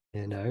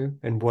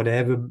 and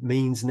whatever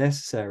means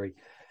necessary.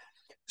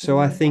 So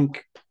I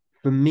think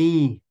for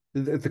me,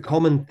 the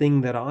common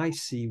thing that I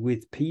see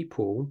with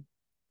people,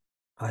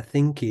 I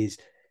think is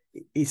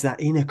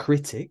that inner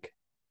critic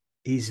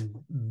is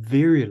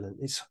virulent.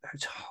 It's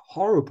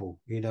horrible,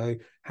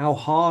 how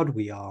hard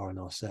we are on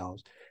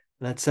ourselves.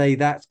 And I'd say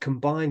that's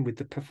combined with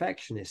the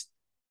perfectionist.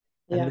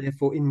 And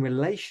therefore in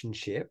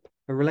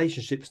a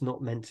relationship's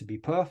not meant to be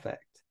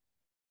perfect.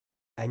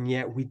 And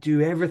yet we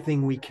do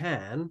everything we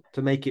can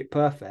to make it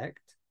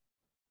perfect,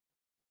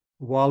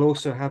 while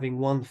also having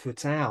one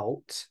foot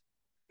out,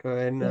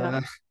 going,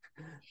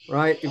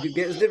 right, if it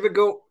gets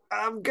difficult,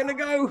 I'm gonna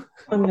go.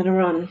 I'm gonna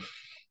run.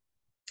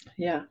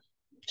 Yeah.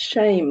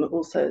 Shame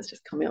also is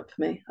just coming up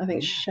for me. I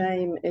think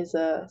shame is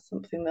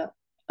something that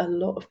a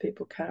lot of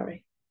people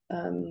carry,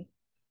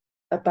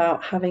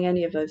 about having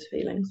any of those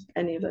feelings,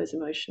 any of those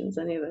emotions,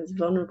 any of those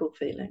vulnerable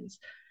feelings,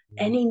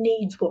 any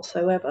needs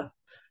whatsoever.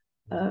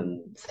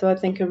 So I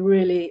think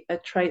a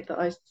trait that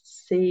I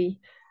see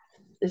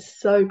is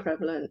so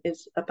prevalent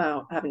is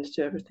about having to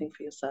do everything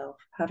for yourself,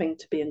 having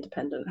to be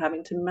independent,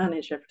 having to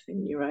manage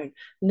everything on your own,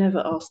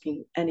 never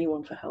asking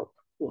anyone for help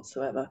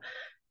whatsoever.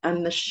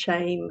 And the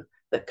shame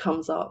that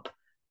comes up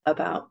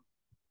about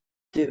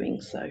doing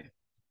so.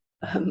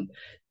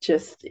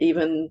 Just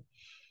even,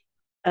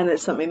 and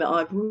it's something that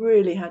I've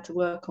really had to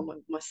work on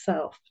with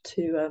myself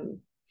to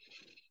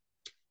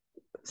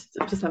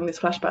just having this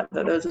flashback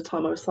that there was a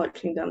time I was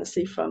cycling down the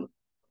seafront.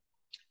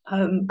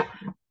 I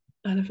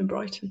live in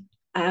Brighton,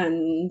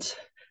 and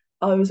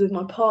I was with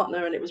my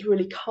partner, and it was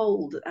really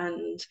cold,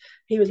 and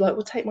he was like,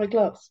 "Well, take my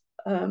gloves."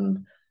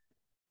 And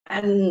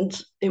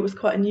it was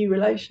quite a new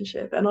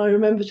relationship, and I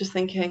remember just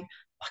thinking,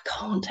 I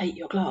can't take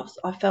your gloves.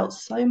 I felt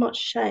so much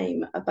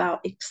shame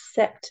about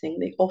accepting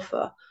the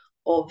offer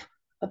of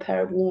a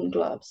pair of warm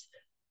gloves.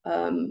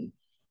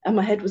 And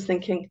my head was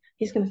thinking,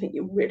 he's going to think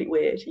you're really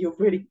weird. You're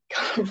really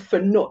for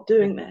not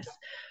doing this.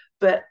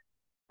 But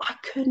I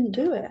couldn't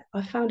do it.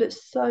 I found it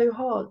so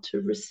hard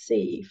to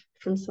receive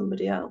from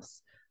somebody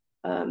else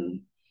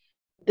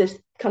this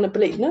kind of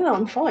belief. No,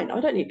 I'm fine. I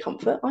don't need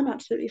comfort. I'm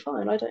absolutely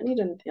fine. I don't need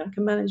anything. I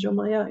can manage on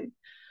my own.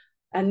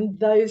 And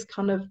those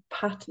kind of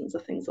patterns are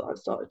things that I've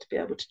started to be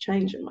able to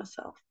change in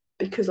myself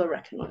because I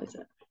recognize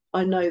it.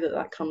 I know that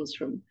that comes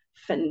from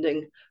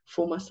fending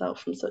for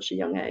myself from such a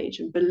young age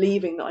and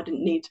believing that I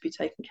didn't need to be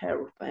taken care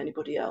of by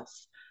anybody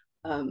else.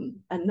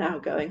 And now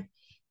going,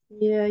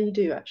 yeah, you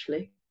do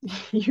actually.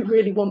 You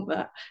really want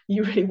that.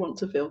 You really want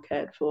to feel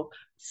cared for.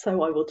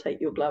 So I will take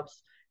your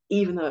gloves,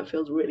 even though it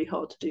feels really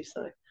hard to do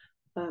so.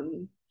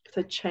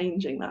 So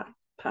changing that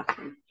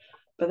pattern.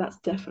 But that's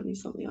definitely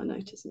something I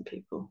notice in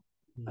people.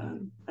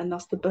 And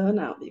that's the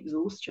burnout, the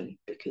exhaustion,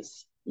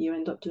 because you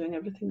end up doing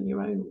everything on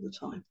your own all the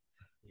time.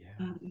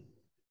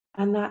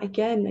 And that,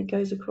 again, it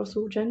goes across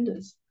all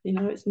genders.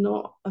 It's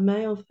not a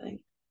male thing.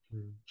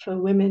 For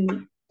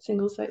women,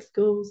 single sex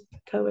schools,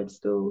 co-ed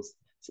schools,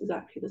 it's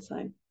exactly the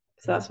same.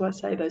 So that's why I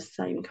say those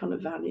same kind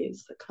of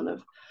values that kind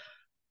of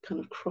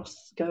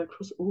go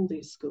across all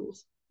these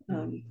schools.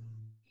 And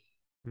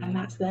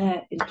that's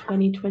there in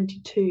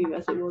 2022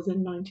 as it was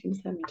in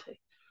 1970.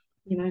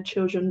 You know,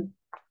 children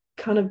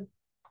kind of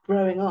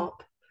growing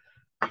up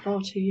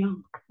far too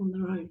young on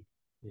their own.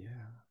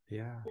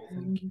 Yeah,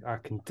 I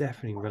can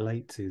definitely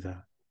relate to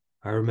that.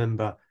 I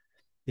remember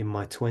in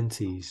my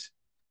 20s,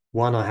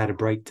 I had a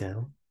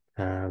breakdown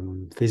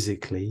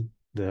physically,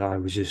 that I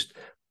was just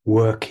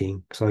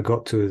working. So I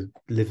got to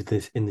live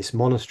in this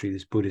monastery,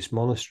 this Buddhist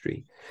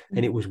monastery,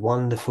 and it was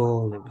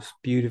wonderful and it was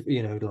beautiful,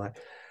 you know, like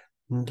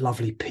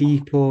lovely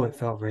people. It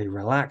felt very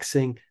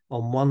relaxing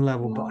on one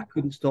level, but I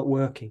couldn't stop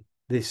working.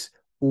 This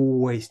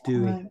always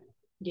doing.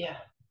 Yeah.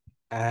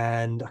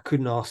 And I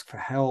couldn't ask for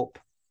help.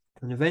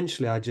 And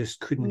eventually I just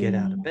couldn't get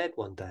out of bed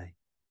one day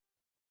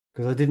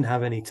because I didn't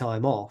have any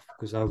time off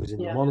because I was in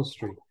the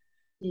monastery.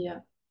 Yeah.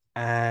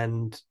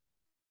 And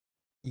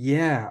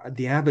yeah,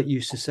 the abbot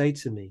used to say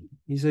to me,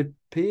 he said,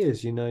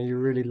 Piers, you know, you're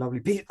really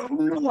lovely. Piers, oh,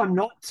 no, I'm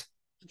not.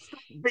 Stop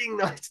being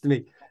nice to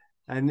me.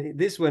 And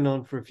this went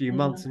on for a few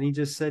months. And he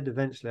just said,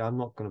 eventually, I'm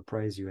not going to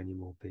praise you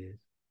anymore, Piers,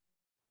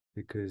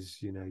 because,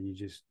 you know, you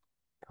just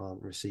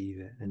can't receive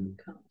it. And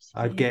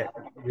I'd get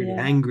really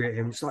angry at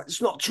him. It's like,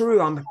 it's not true.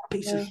 I'm a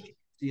piece of shit.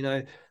 You know,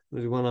 it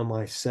was one of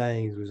my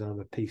sayings was, I'm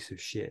a piece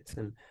of shit.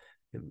 And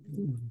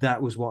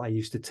that was what I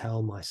used to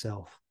tell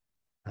myself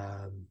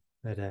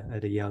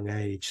at a young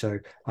age. So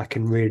I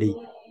can really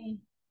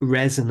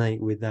resonate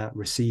with that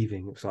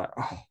receiving. It's like,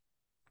 oh,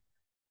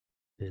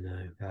 you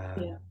know,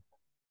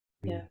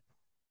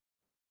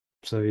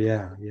 so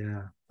yeah,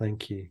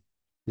 thank you.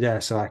 Yeah,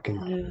 so I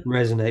can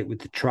resonate with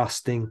the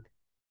trusting,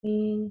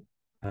 the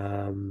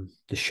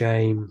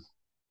shame,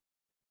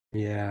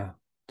 the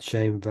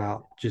shame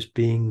about just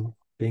being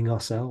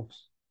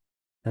ourselves.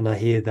 And I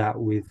hear that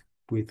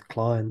with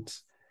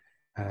clients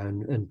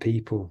and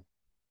people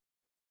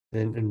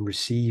and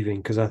receiving,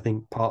 because I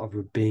think part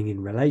of being in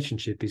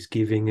relationship is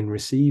giving and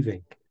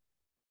receiving.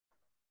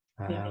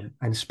 And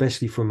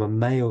especially from a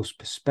male's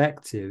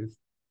perspective,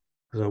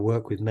 because I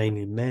work with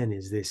mainly men,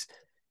 is this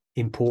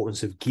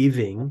importance of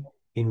giving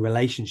in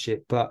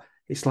relationship. But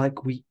it's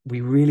like we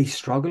really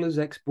struggle as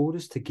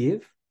ex-boarders to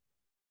give.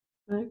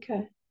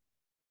 Okay.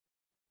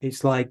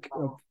 It's like,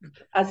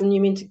 as in, you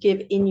mean to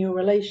give in your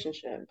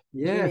relationship? Do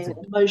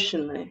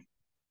you mean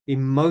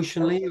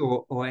emotionally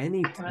or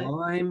any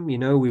time, you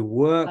know, we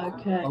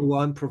work, oh,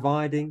 I'm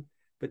providing,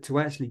 but to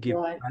actually give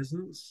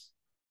presence,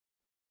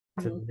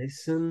 to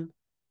listen,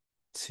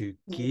 to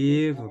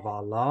give of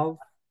our love.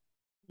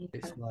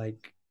 It's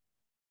like,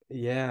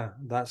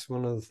 that's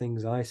one of the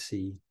things I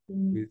see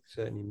with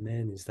certainly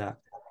men, is that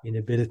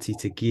inability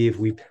to give.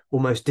 We've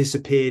almost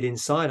disappeared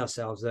inside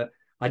ourselves, that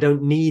I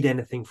don't need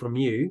anything from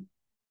you,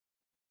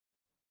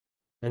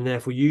 and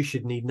therefore you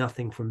should need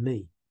nothing from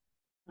me.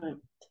 Right.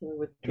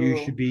 So you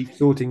should be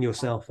sorting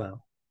yourself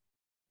out.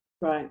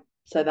 Right.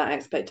 So that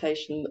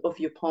expectation of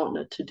your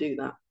partner to do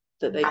that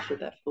they should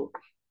therefore,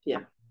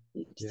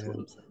 sort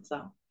themselves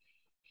out.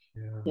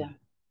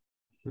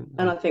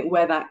 And I think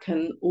where that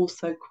can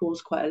also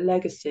cause quite a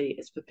legacy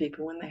is for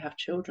people when they have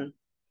children,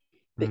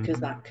 because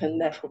that can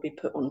therefore be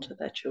put onto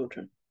their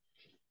children.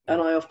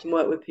 And I often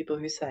work with people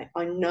who say,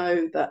 I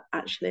know that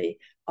actually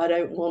I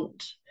don't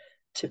want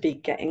to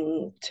be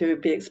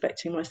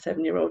expecting my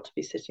 7-year-old to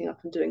be sitting up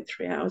and doing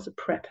 3 hours of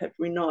prep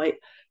every night,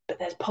 but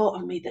there's part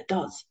of me that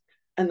does.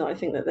 And I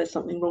think that there's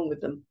something wrong with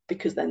them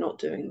because they're not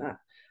doing that.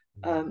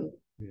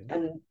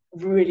 And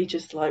really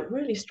just like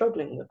really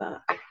struggling with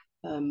that,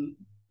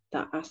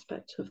 that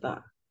aspect of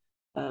that,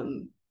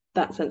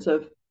 that sense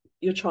of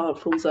your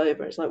child falls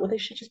over. It's like, well, they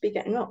should just be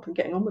getting up and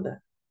getting on with it.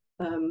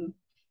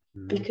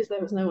 Because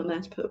there was no one there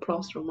to put a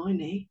plaster on my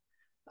knee.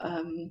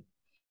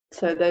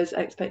 So those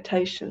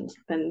expectations,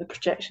 then the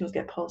projections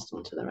get passed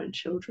on to their own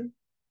children,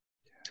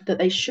 that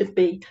they should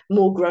be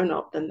more grown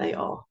up than they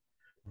are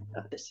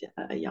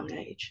at a young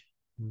age.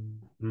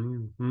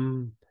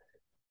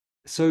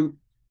 So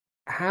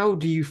how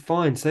do you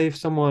find, say if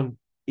someone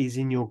is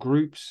in your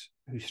groups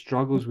who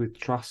struggles with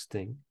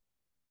trusting,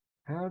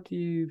 how do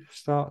you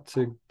start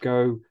to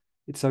go,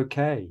 it's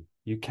okay,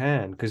 you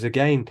can? Because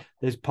again,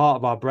 there's part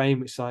of our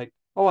brain which is like,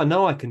 oh, I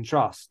know I can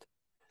trust.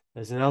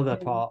 There's another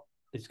part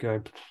that's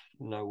going,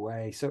 no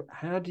way. So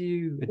how do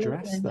you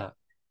address that,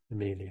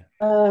 Amelia?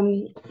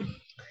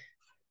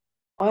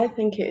 I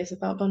think it is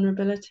about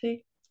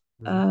vulnerability.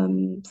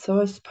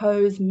 So I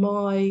suppose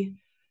my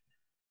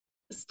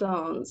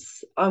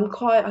stance,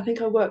 I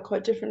think I work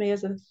quite differently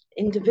as an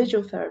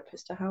individual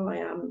therapist to how I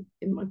am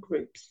in my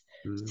groups.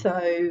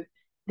 So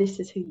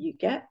this is who you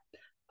get.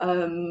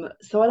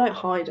 So I don't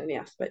hide any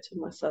aspect of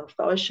myself,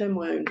 but I show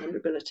my own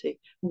vulnerability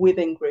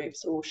within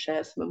groups, or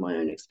share some of my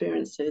own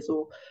experiences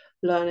or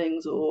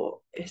learnings or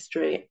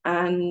history.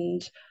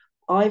 And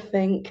I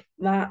think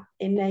that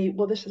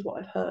this is what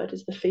I've heard,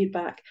 is the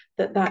feedback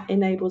that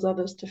enables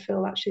others to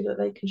feel actually that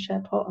they can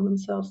share part of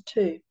themselves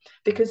too,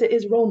 because it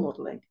is role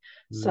modeling.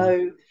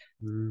 So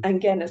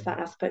again, it's that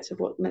aspect of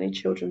what many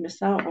children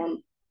miss out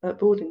on, at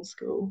boarding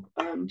school,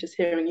 just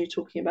hearing you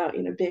talking about,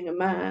 being a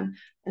man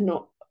and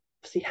not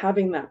obviously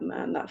having that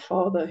man, that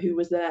father who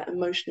was there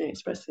emotionally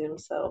expressing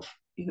himself,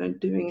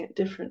 doing it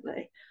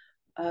differently.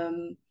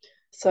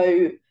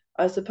 So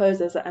I suppose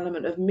there's an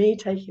element of me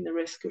taking the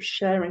risk of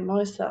sharing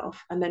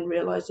myself and then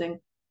realizing,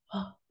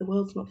 oh, the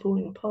world's not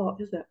falling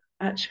apart, is it?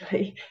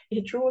 Actually,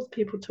 it draws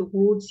people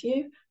towards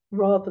you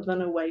rather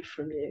than away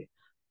from you.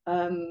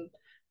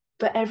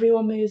 But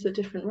everyone moves at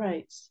different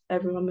rates.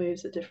 Everyone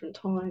moves at different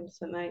times,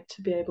 and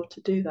to be able to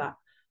do that.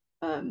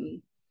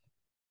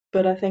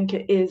 But I think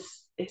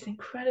it's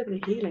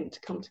incredibly healing to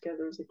come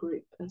together as a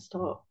group and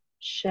start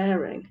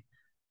sharing,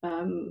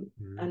 and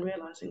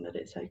realizing that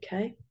it's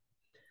okay.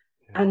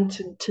 Yeah. And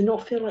to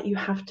not feel like you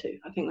have to.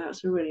 I think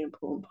that's a really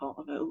important part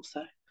of it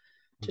also.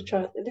 To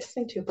try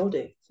listening to your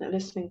body, so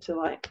listening to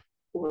like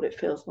what it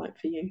feels like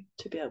for you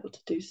to be able to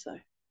do so.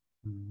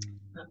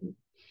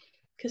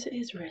 Because it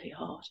is really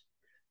hard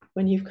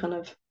when you've kind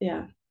of,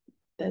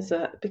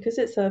 because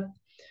it's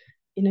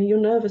your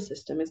nervous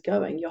system is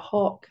going, your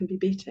heart can be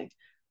beating.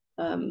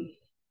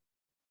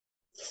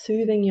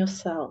 Soothing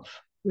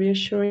yourself,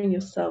 reassuring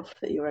yourself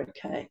that you're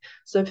okay.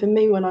 So for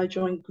me, when I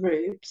joined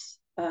groups,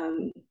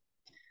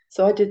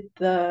 so I did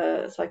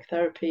the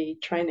psychotherapy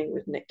training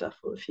with Nick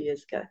Duffell a few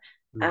years ago.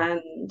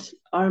 And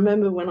I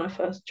remember when I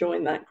first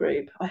joined that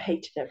group, I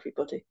hated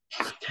everybody.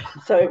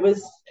 So it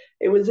was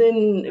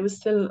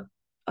still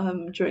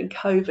during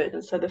COVID.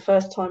 And so the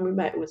first time we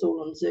met, it was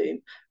all on Zoom.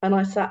 And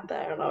I sat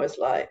there and I was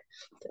like,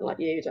 don't like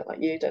you, don't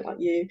like you, don't like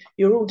you.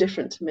 You're all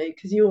different to me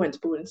because you all went to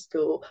boarding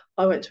school.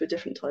 I went to a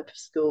different type of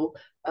school.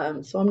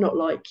 So I'm not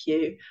like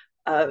you.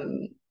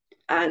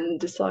 And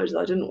decided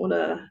I didn't want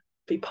to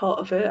be part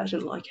of it. I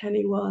didn't like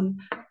anyone.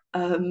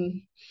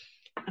 And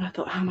I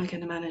thought, how am I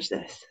going to manage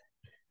this?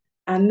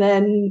 And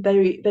then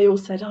they all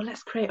said, oh,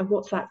 let's create a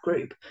WhatsApp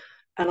group.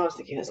 And I was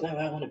thinking, there's no way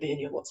I want to be in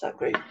your WhatsApp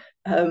group.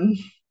 And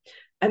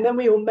then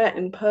we all met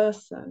in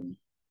person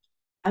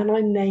and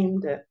I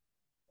named it.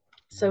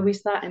 So we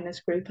sat in this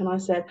group and I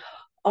said,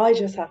 I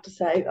just have to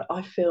say that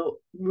I feel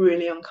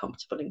really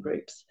uncomfortable in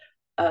groups.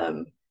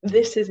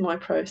 This is my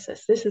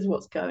process. This is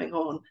what's going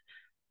on.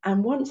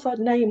 And once I'd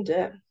named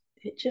it,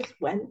 it just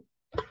went.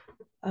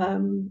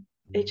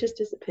 It just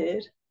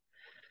disappeared.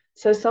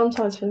 So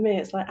sometimes for me,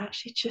 it's like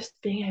actually just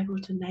being able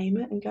to name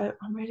it and go,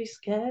 I'm really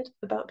scared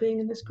about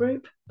being in this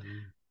group.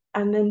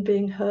 And then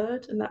being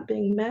heard and that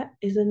being met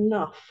is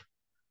enough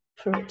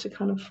for it to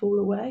kind of fall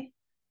away.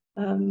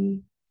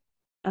 And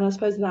I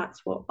suppose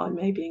that's what I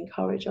maybe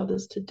encourage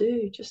others to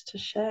do, just to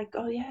share,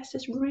 oh, yes,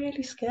 it's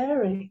really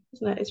scary,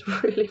 isn't it? It's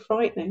really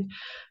frightening,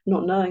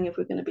 not knowing if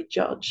we're going to be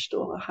judged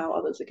or how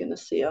others are going to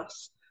see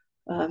us.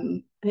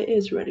 It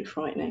is really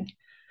frightening.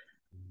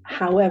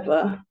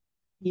 However,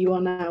 you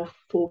are now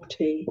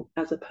 40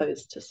 as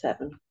opposed to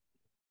 7.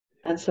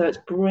 And so it's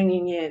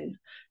bringing in,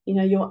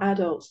 your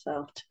adult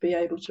self to be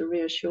able to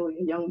reassure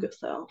your younger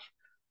self,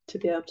 to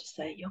be able to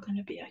say, you're going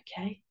to be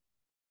okay.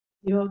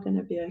 You are going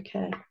to be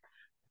okay.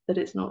 That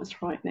it's not as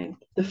frightening.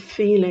 The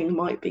feeling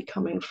might be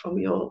coming from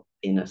your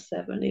inner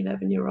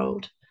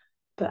 11-year-old,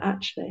 but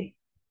actually,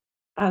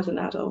 as an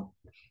adult,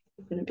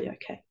 you're going to be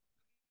okay.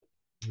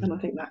 And I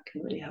think that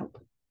can really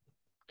help.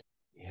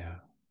 Yeah.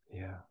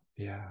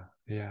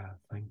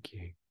 Thank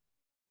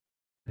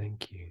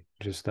you.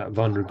 Just that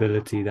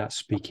vulnerability, that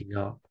speaking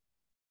up.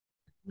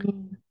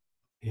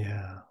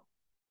 Yeah.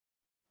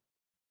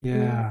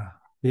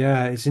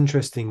 It's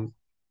interesting.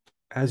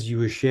 As you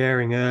were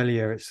sharing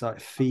earlier, it's like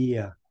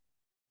fear,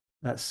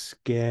 that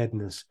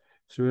scaredness.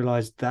 So I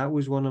realized that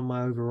was one of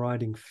my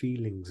overriding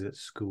feelings at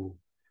school.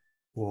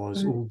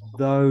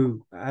 Although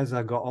as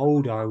I got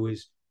older, I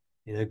was,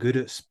 good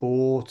at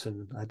sport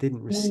and I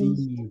didn't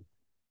receive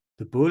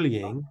the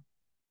bullying,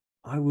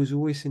 I was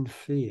always in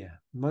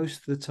fear most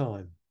of the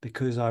time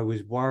because I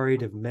was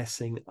worried of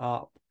messing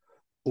up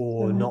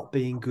or not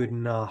being good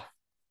enough.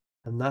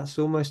 And that's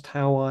almost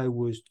how I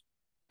was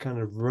kind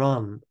of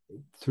run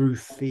through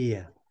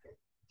fear.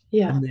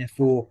 Yeah. And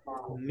therefore,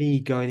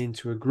 me going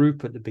into a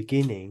group at the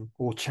beginning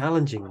or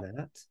challenging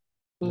that,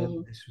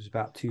 this was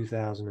about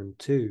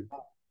 2002,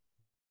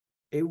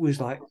 it was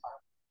like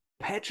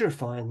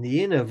petrifying,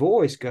 the inner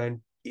voice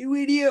going, you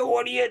idiot,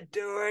 what are you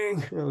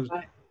doing?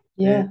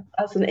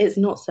 It's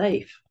not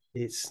safe.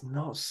 It's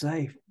not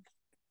safe.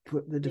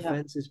 Put the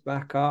defenses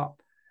back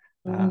up.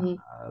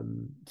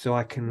 So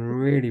I can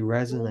really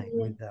resonate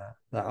with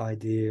that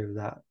idea of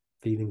that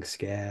feeling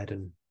scared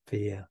and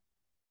fear.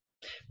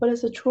 But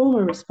it's a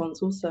trauma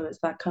response also. It's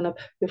that kind of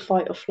your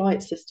fight or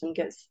flight system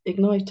gets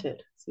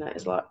ignited, isn't it?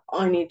 It's like,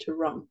 I need to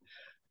run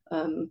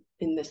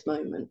in this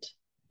moment.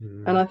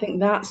 And I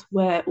think that's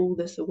where all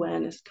this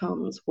awareness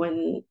comes,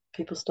 when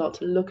people start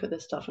to look at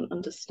this stuff and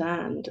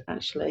understand,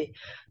 actually,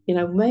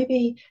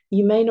 maybe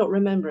you may not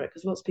remember it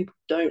because lots of people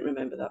don't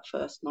remember that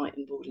first night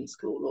in boarding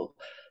school or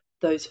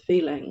those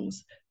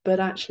feelings. But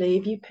actually,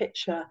 if you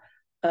picture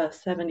a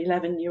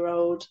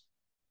 11-year-old,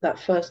 that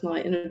first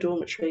night in a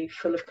dormitory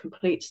full of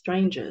complete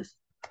strangers,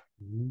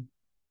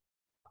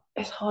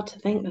 it's hard to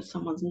think that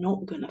someone's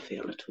not going to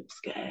feel at all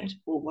scared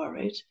or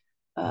worried.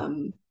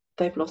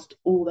 they've lost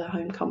all their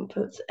home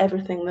comforts,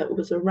 everything that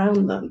was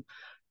around them.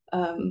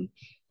 And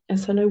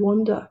so no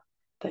wonder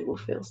they will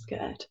feel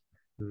scared.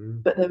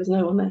 But there was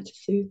no one there to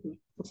soothe them.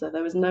 So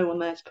there was no one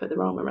there to put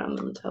their arm around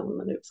them and tell them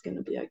that it was going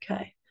to be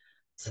okay.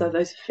 So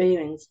those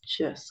feelings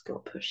just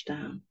got pushed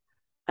down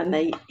and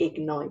they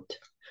ignite.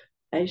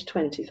 Age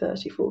 20,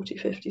 30, 40,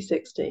 50,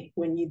 60,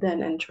 when you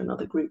then enter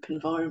another group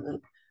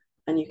environment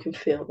and you can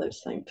feel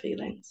those same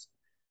feelings.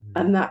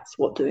 And that's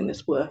what doing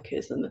this work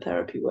is, and the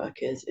therapy work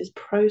is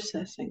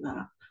processing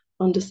that,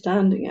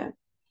 understanding it.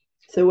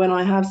 So when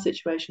I have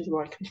situations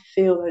where I can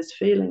feel those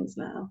feelings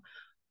now,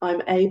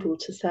 I'm able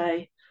to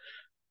say,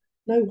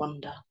 no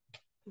wonder,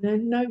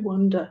 no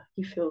wonder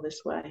you feel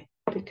this way,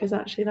 because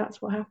actually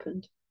that's what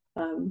happened.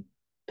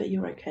 But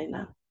you're okay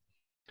now.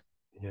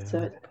 Yeah. So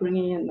it's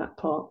bringing in that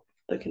part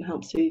that can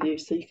help soothe you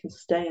so you can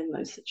stay in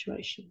those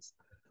situations,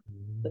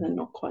 but they're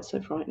not quite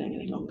so frightening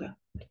any longer.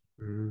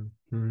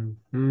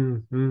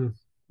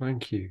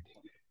 Thank you.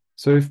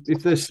 So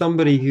if there's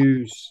somebody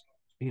who's,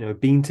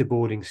 been to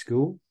boarding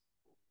school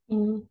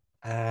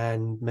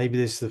and maybe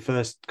this is the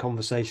first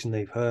conversation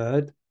they've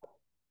heard,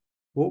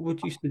 what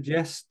would you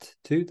suggest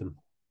to them?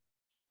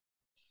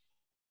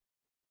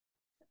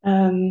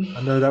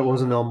 I know that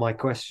wasn't on my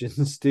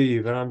questions to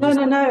you, but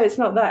no, it's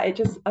not that.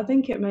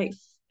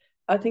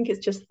 I think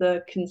it's just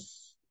I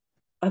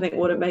think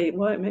why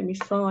it made me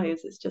sigh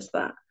is it's just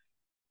that,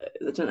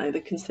 I don't know,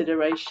 the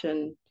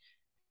consideration.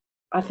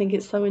 I think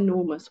it's so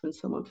enormous when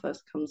someone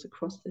first comes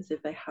across this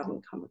if they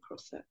haven't come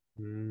across it.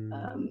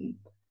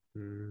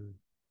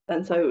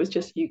 And so it was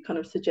just you kind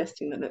of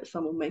suggesting that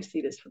someone may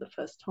see this for the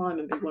first time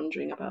and be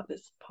wondering about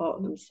this part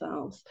of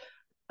themselves,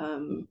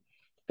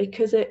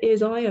 because it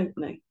is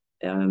eye-opening,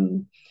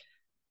 and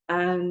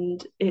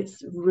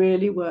it's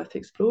really worth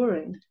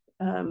exploring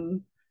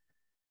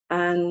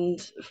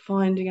and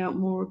finding out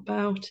more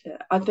about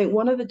it. I think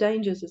one of the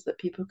dangers is that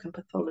people can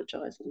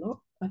pathologize a lot.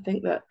 I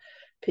think that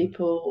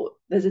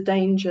there's a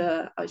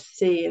danger I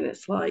see, and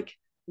it's like,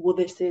 well,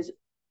 this is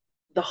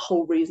the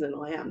whole reason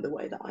I am the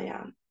way that I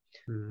am.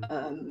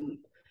 And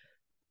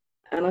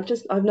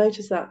I've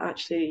noticed that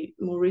actually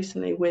more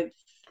recently with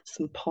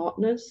some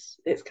partners.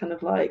 It's kind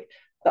of like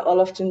that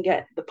I'll often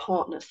get the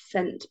partner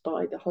sent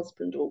by the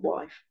husband or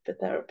wife for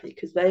therapy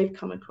because they've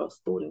come across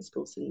boarding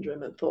school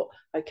syndrome and thought,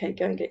 okay,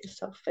 go and get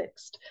yourself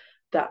fixed.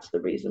 That's the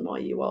reason why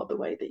you are the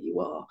way that you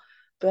are.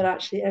 But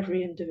actually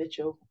every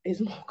individual is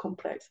more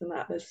complex than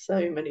that. There's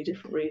so many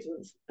different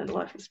reasons and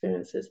life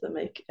experiences that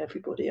make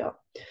everybody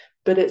up.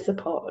 But it's a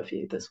part of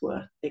you that's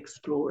worth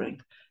exploring.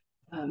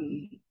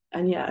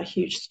 And yeah, a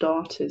huge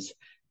start is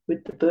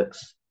with the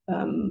books.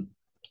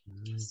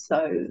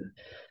 So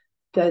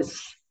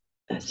there's,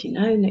 as you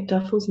know, Nick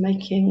Duffell's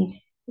making,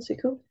 what's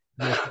it called?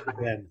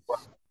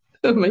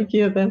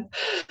 Making of them.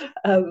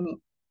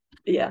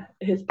 Yeah,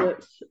 his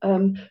books.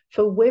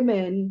 For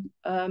women,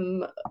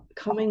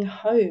 Coming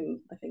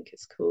Home, I think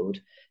it's called,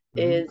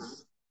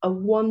 is a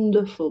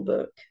wonderful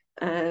book.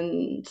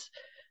 And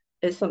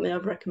it's something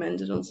I've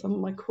recommended on some of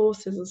my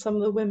courses. And some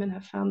of the women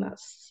have found that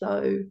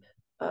so,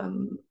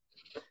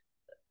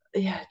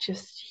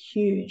 just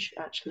huge,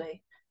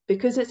 actually,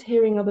 because it's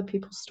hearing other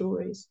people's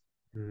stories.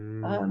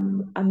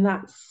 And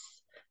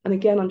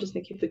again, I'm just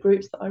thinking of the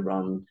groups that I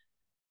run,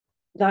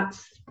 that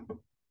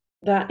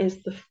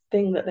is the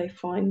thing that they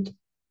find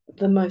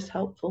the most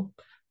helpful,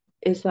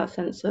 is that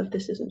sense of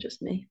this isn't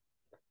just me.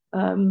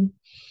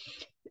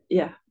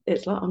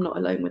 It's like I'm not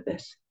alone with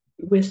this.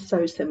 We're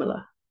so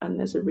similar, and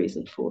there's a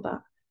reason for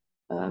that.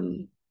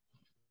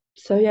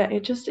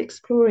 It's just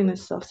exploring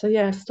this stuff.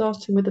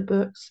 Starting with the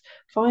books,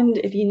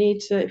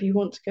 if you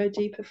want to go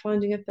deeper,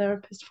 finding a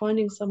therapist,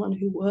 finding someone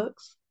who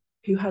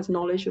has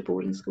knowledge of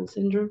boarding school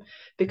syndrome,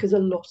 because a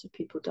lot of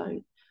people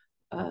don't.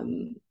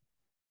 And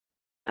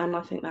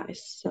I think that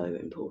is so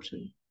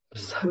important.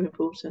 So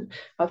important.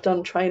 I've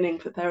done training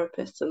for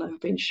therapists and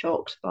I've been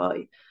shocked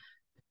by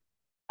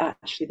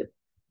actually the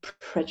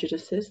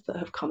prejudices that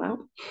have come out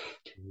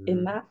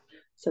in that.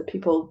 So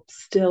people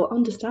still,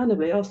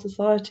 understandably, our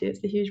society,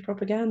 it's the huge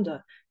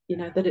propaganda,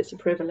 that it's a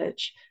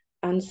privilege.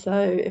 And so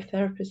if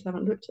therapists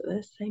haven't looked at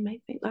this, they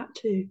may think that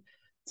too.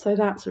 So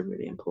that's a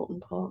really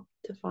important part,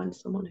 to find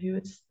someone who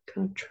is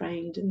kind of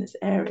trained in this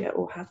area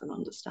or has an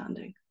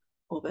understanding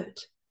of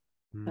it.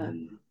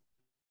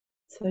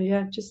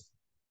 Just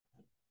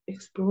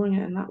exploring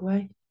it in that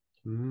way.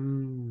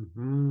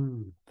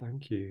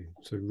 Thank you.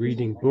 So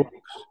reading books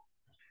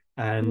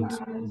and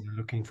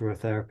looking for a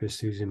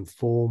therapist who's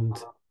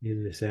informed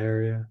in this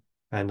area.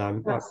 And I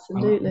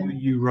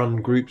you run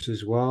groups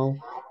as well.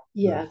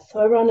 Yeah, so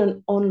I run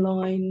an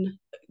online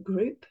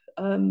group.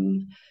 I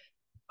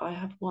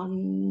have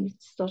one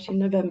starting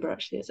November,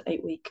 actually. It's an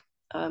 8-week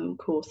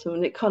course,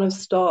 and it kind of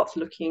starts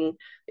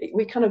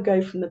we kind of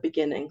go from the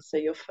beginning, so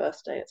your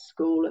first day at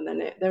school, and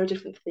then there are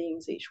different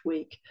themes each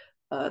week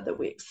that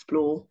we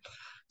explore,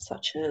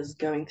 such as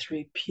going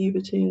through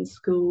puberty in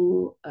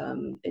school,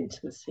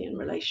 intimacy and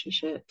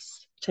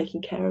relationships,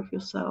 taking care of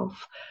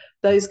yourself,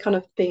 those kind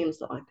of themes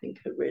that I think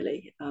are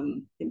really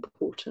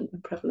important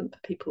and prevalent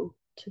for people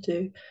to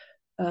do.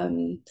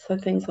 So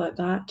things like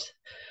that.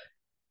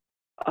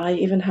 I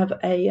even have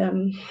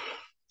I'm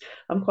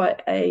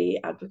quite a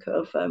advocate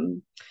of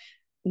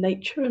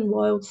nature and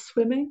wild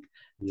swimming.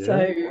 Yeah.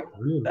 So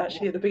Brilliant.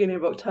 actually at the beginning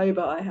of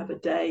October, I have a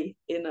day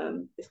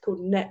in it's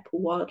called Knepp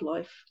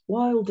Wildlife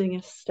Wilding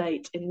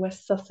Estate in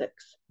West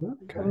Sussex. Come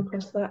Okay.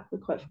 across that? We're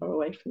quite far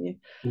away from you.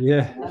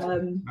 Yeah.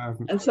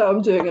 And so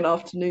I'm doing an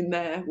afternoon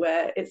there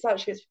where it's for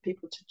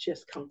people to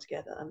just come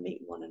together and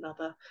meet one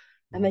another,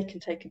 and they can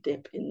take a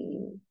dip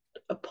in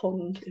a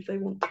pond if they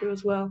want to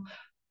as well.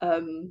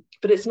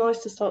 But it's nice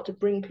to start to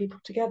bring people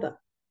together.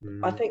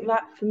 I think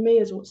that for me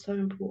is what's so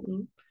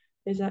important,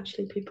 is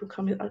actually people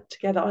coming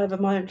together. I have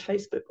my own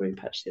Facebook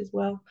group actually as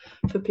well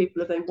for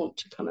people if they want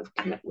to kind of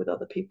connect with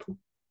other people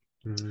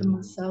and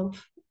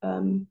myself.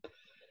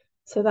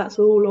 So that's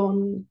all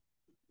on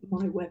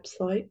my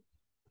website.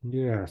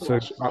 Yeah. So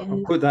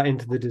I'll put that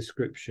into the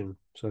description.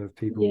 So if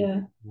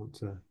people want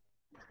to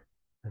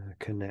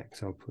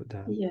connect, I'll put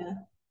that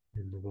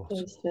in the bottom.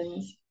 Those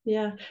things.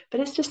 Yeah. But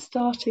it's just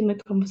starting the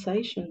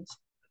conversations,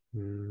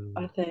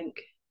 I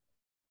think.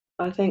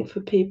 I think for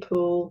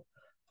people,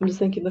 I'm just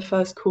thinking the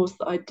first course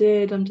that I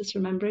did, I'm just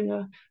remembering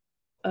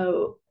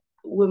a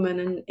woman,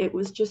 and it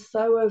was just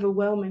so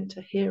overwhelming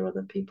to hear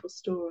other people's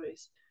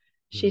stories.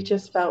 She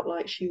just felt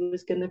like she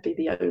was going to be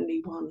the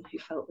only one who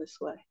felt this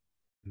way.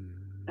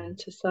 And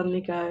to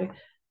suddenly go,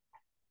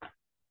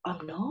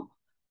 I'm not,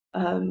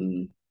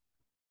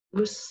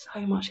 was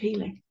so much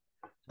healing.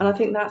 And I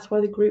think that's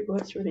why the group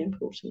work's really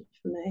important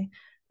for me.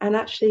 And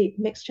actually,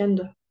 mixed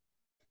gender,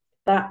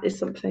 that is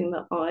something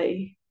that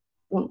I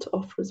want to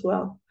offer as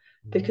well,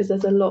 because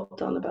there's a lot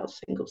done about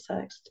single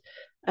sex.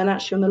 And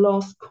actually, on the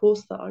last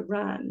course that I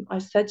ran, I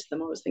said to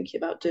them I was thinking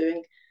about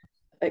doing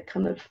a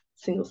kind of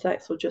single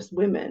sex or just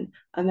women.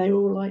 And they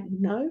were all like,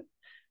 no,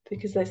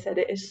 because they said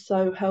it is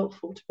so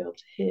helpful to be able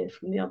to hear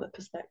from the other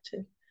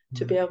perspective,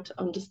 to be able to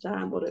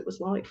understand what it was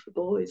like for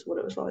boys, what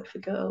it was like for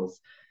girls,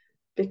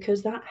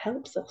 because that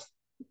helps us,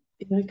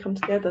 come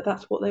together.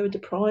 That's what they were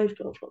deprived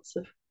of, lots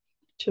of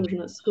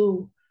children at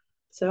school.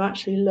 So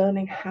actually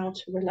learning how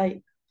to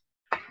relate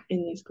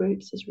in these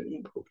groups is really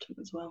important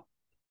as well.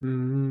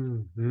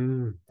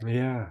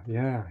 Yeah.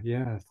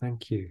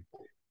 Thank you.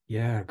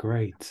 Yeah,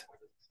 great.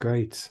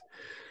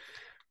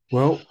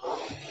 Well,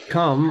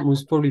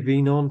 we've probably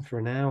been on for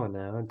an hour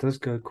now. It does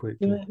go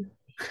quickly.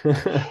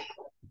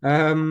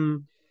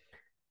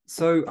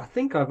 So I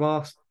think I've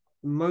asked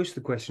most of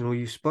the question, or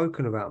you've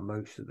spoken about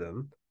most of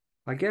them.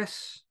 I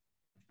guess,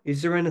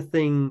 is there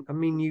anything,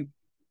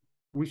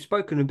 we've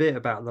spoken a bit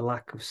about the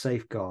lack of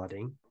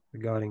safeguarding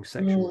regarding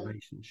sexual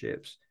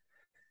relationships.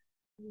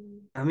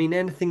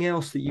 Anything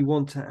else that you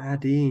want to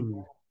add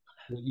in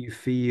that you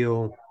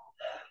feel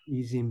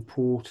is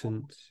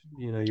important,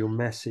 your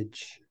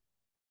message?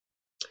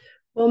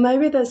 Well,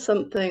 maybe there's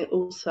something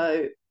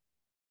also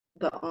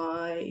that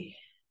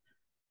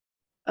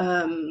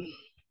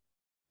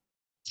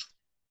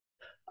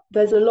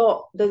there's a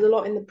lot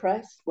in the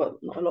press. Well,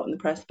 not a lot in the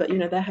press, but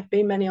there have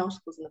been many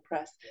articles in the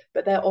press,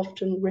 but they're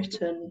often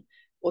written,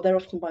 or they're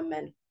often by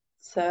men.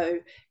 So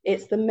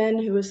it's the men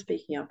who are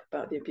speaking up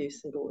about the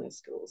abuse in boarding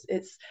schools.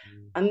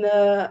 And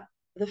the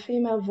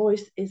female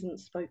voice isn't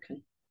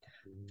spoken.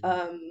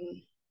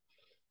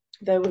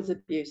 There was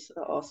abuse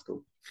at our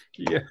school.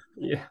 Yeah.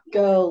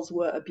 Girls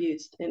were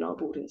abused in our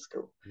boarding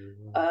school.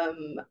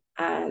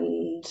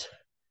 And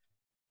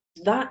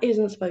that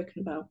isn't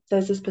spoken about.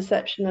 There's this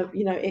perception of,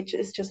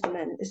 it's just the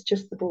men, it's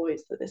just the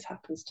boys that this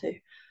happens to.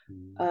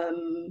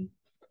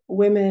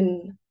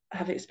 Women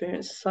have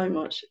experienced so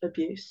much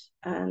abuse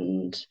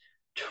and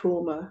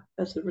trauma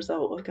as a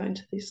result of going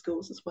to these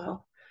schools as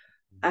well.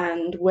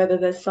 And whether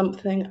there's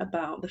something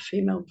about the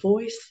female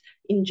voice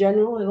in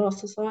general in our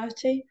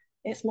society,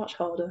 it's much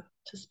harder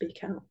to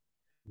speak out.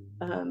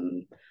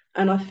 And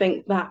I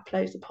think that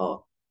plays a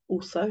part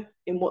also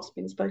in what's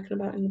been spoken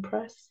about in the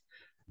press.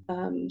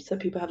 So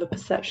people have a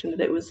perception that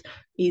it was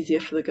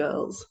easier for the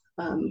girls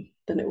than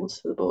it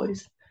was for the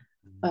boys.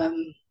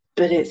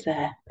 But it's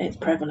there, it's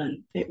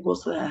prevalent, it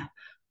was there.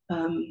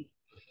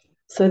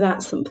 So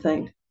that's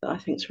something that I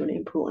think is really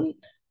important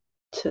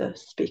to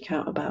speak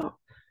out about.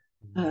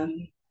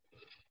 And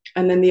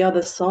then the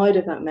other side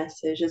of that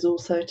message is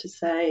also to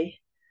say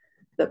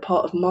that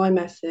part of my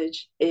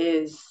message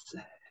is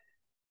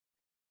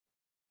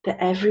that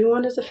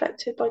everyone is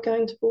affected by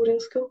going to boarding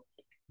school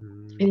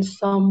in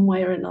some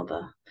way or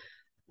another.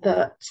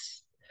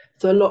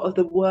 So a lot of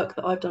the work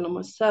that I've done on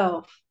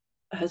myself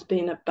has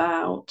been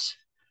about,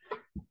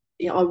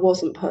 I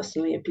wasn't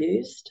personally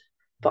abused,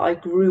 but I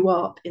grew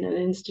up in an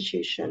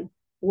institution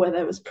where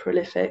there was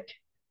prolific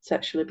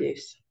sexual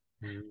abuse.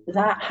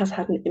 That has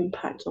had an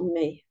impact on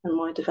me and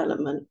my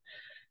development.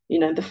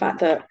 The fact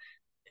that,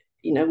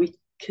 we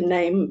can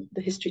name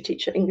the history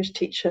teacher, English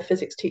teacher,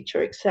 physics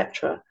teacher,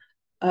 etc.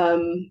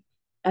 And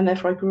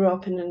therefore I grew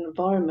up in an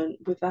environment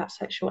with that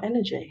sexual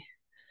energy.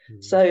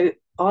 So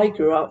I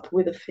grew up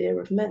with a fear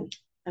of men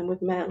and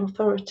with male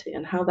authority,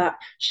 and how that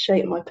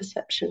shaped my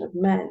perception of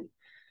men.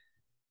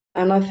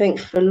 And I think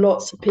for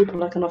lots of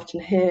people, I can often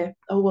hear,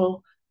 oh,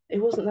 well,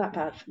 it wasn't that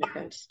bad for me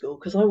going to school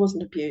because I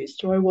wasn't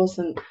abused or I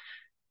wasn't.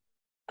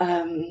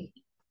 It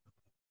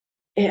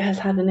has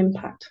had an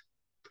impact.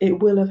 It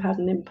will have had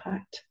an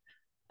impact.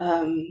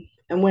 And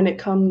when it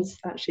comes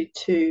actually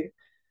to,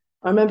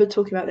 I remember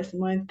talking about this in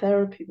my own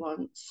therapy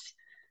once,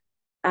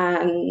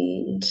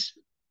 and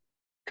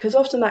because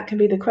often that can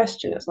be the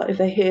question. It's like if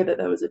they hear that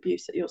there was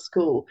abuse at your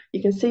school,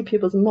 you can see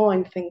people's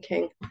mind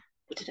thinking, well,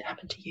 did it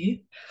happen to you?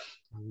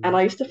 And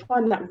I used to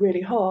find that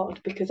really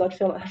hard because I'd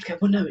feel like I have to go,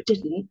 well, no, it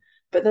didn't.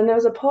 But then there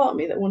was a part of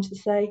me that wanted to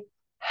say,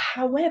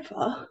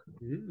 however,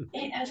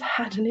 it has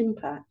had an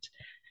impact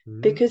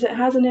because it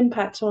has an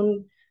impact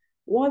on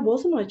why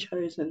wasn't I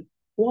chosen?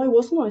 Why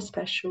wasn't I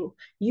special?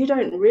 You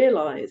don't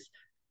realize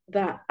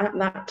that at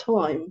that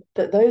time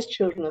that those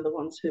children are the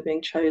ones who are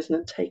being chosen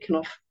and taken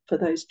off for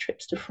those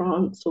trips to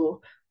France or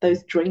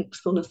those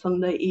drinks on a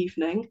Sunday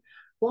evening.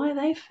 Why are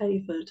they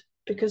favoured?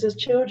 Because as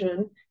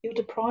children, you're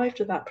deprived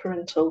of that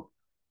parental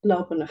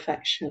love and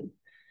affection.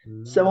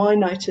 So I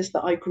noticed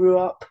that I grew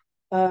up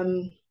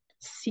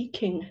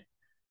seeking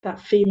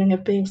that feeling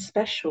of being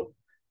special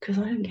because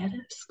I didn't get it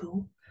at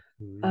school.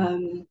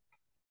 And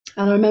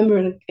I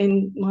remember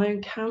in my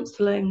own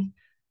counselling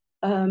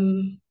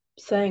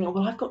saying, oh,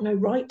 well, I've got no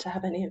right to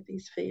have any of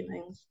these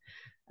feelings.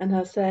 And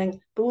her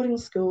saying, boarding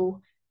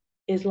school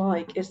is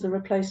like, it's the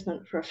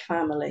replacement for a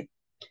family.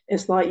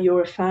 It's like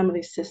you're a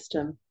family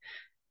system.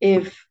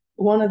 If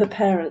one of the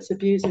parents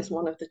abuses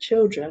one of the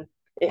children,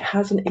 it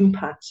has an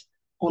impact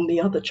on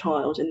the other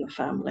child in the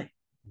family.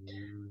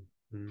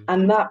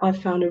 And that I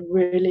found a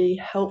really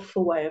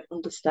helpful way of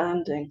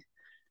understanding,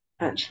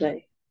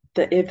 actually,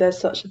 that if there's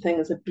such a thing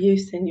as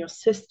abuse in your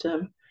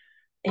system,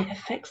 it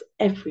affects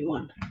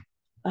everyone.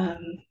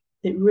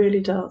 It really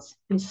does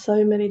in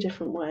so many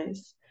different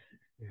ways.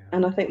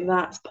 And I think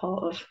that's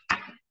part of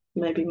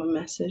maybe my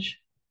message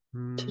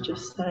to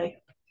just say,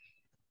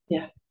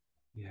 yeah.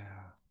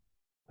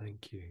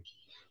 Thank you.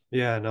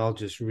 And I'll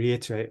just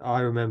reiterate,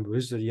 I remember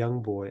as a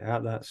young boy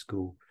at that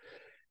school,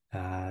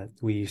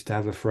 we used to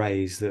have a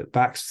phrase that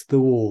backs to the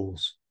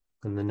walls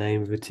and the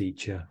name of a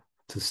teacher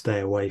to stay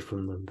away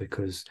from them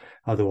because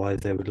otherwise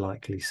they would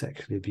likely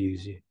sexually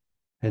abuse you.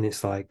 And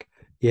it's like,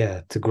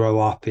 to grow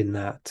up in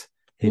that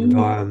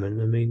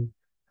environment, I mean,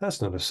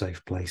 that's not a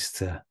safe place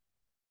to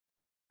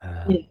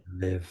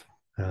live.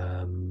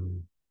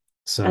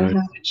 So, and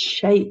how it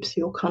shapes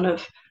your kind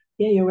of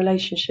your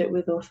relationship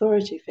with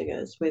authority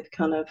figures, with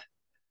kind of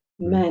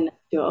men if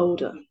you're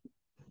older,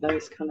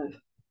 those kind of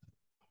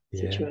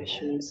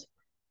situations.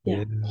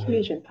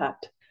 Huge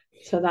impact.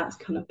 So that's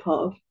kind of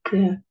part of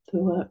the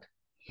work.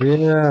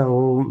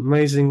 Well,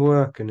 amazing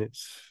work, and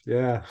it's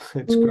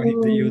great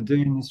that you're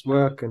doing this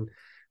work. And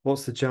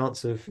what's the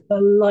chance of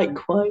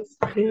likewise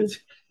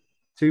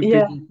two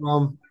people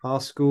from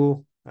our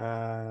school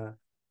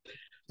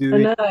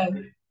doing? I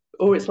know.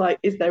 Or it's like,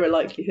 is there a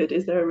likelihood?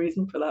 Is there a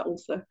reason for that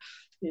also?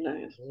 You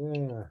know.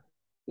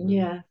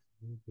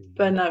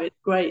 But no, it's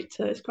great.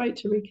 It's great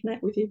to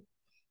reconnect with you.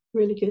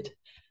 Really good.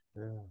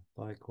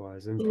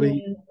 Likewise. And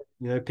please,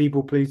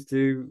 people, please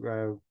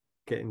do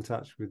get in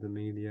touch with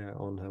Amelia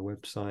on her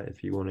website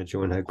if you want to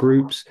join her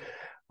groups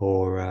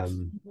or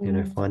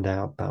find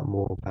out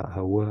more about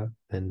her work.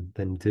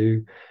 Then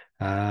do.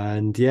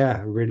 And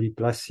really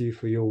bless you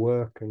for your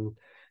work. And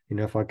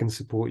if I can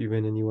support you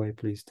in any way,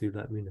 please do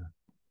let me know.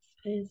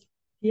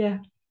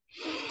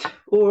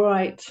 All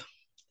right.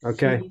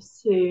 Okay.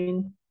 See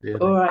you soon.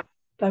 All right.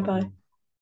 Bye bye.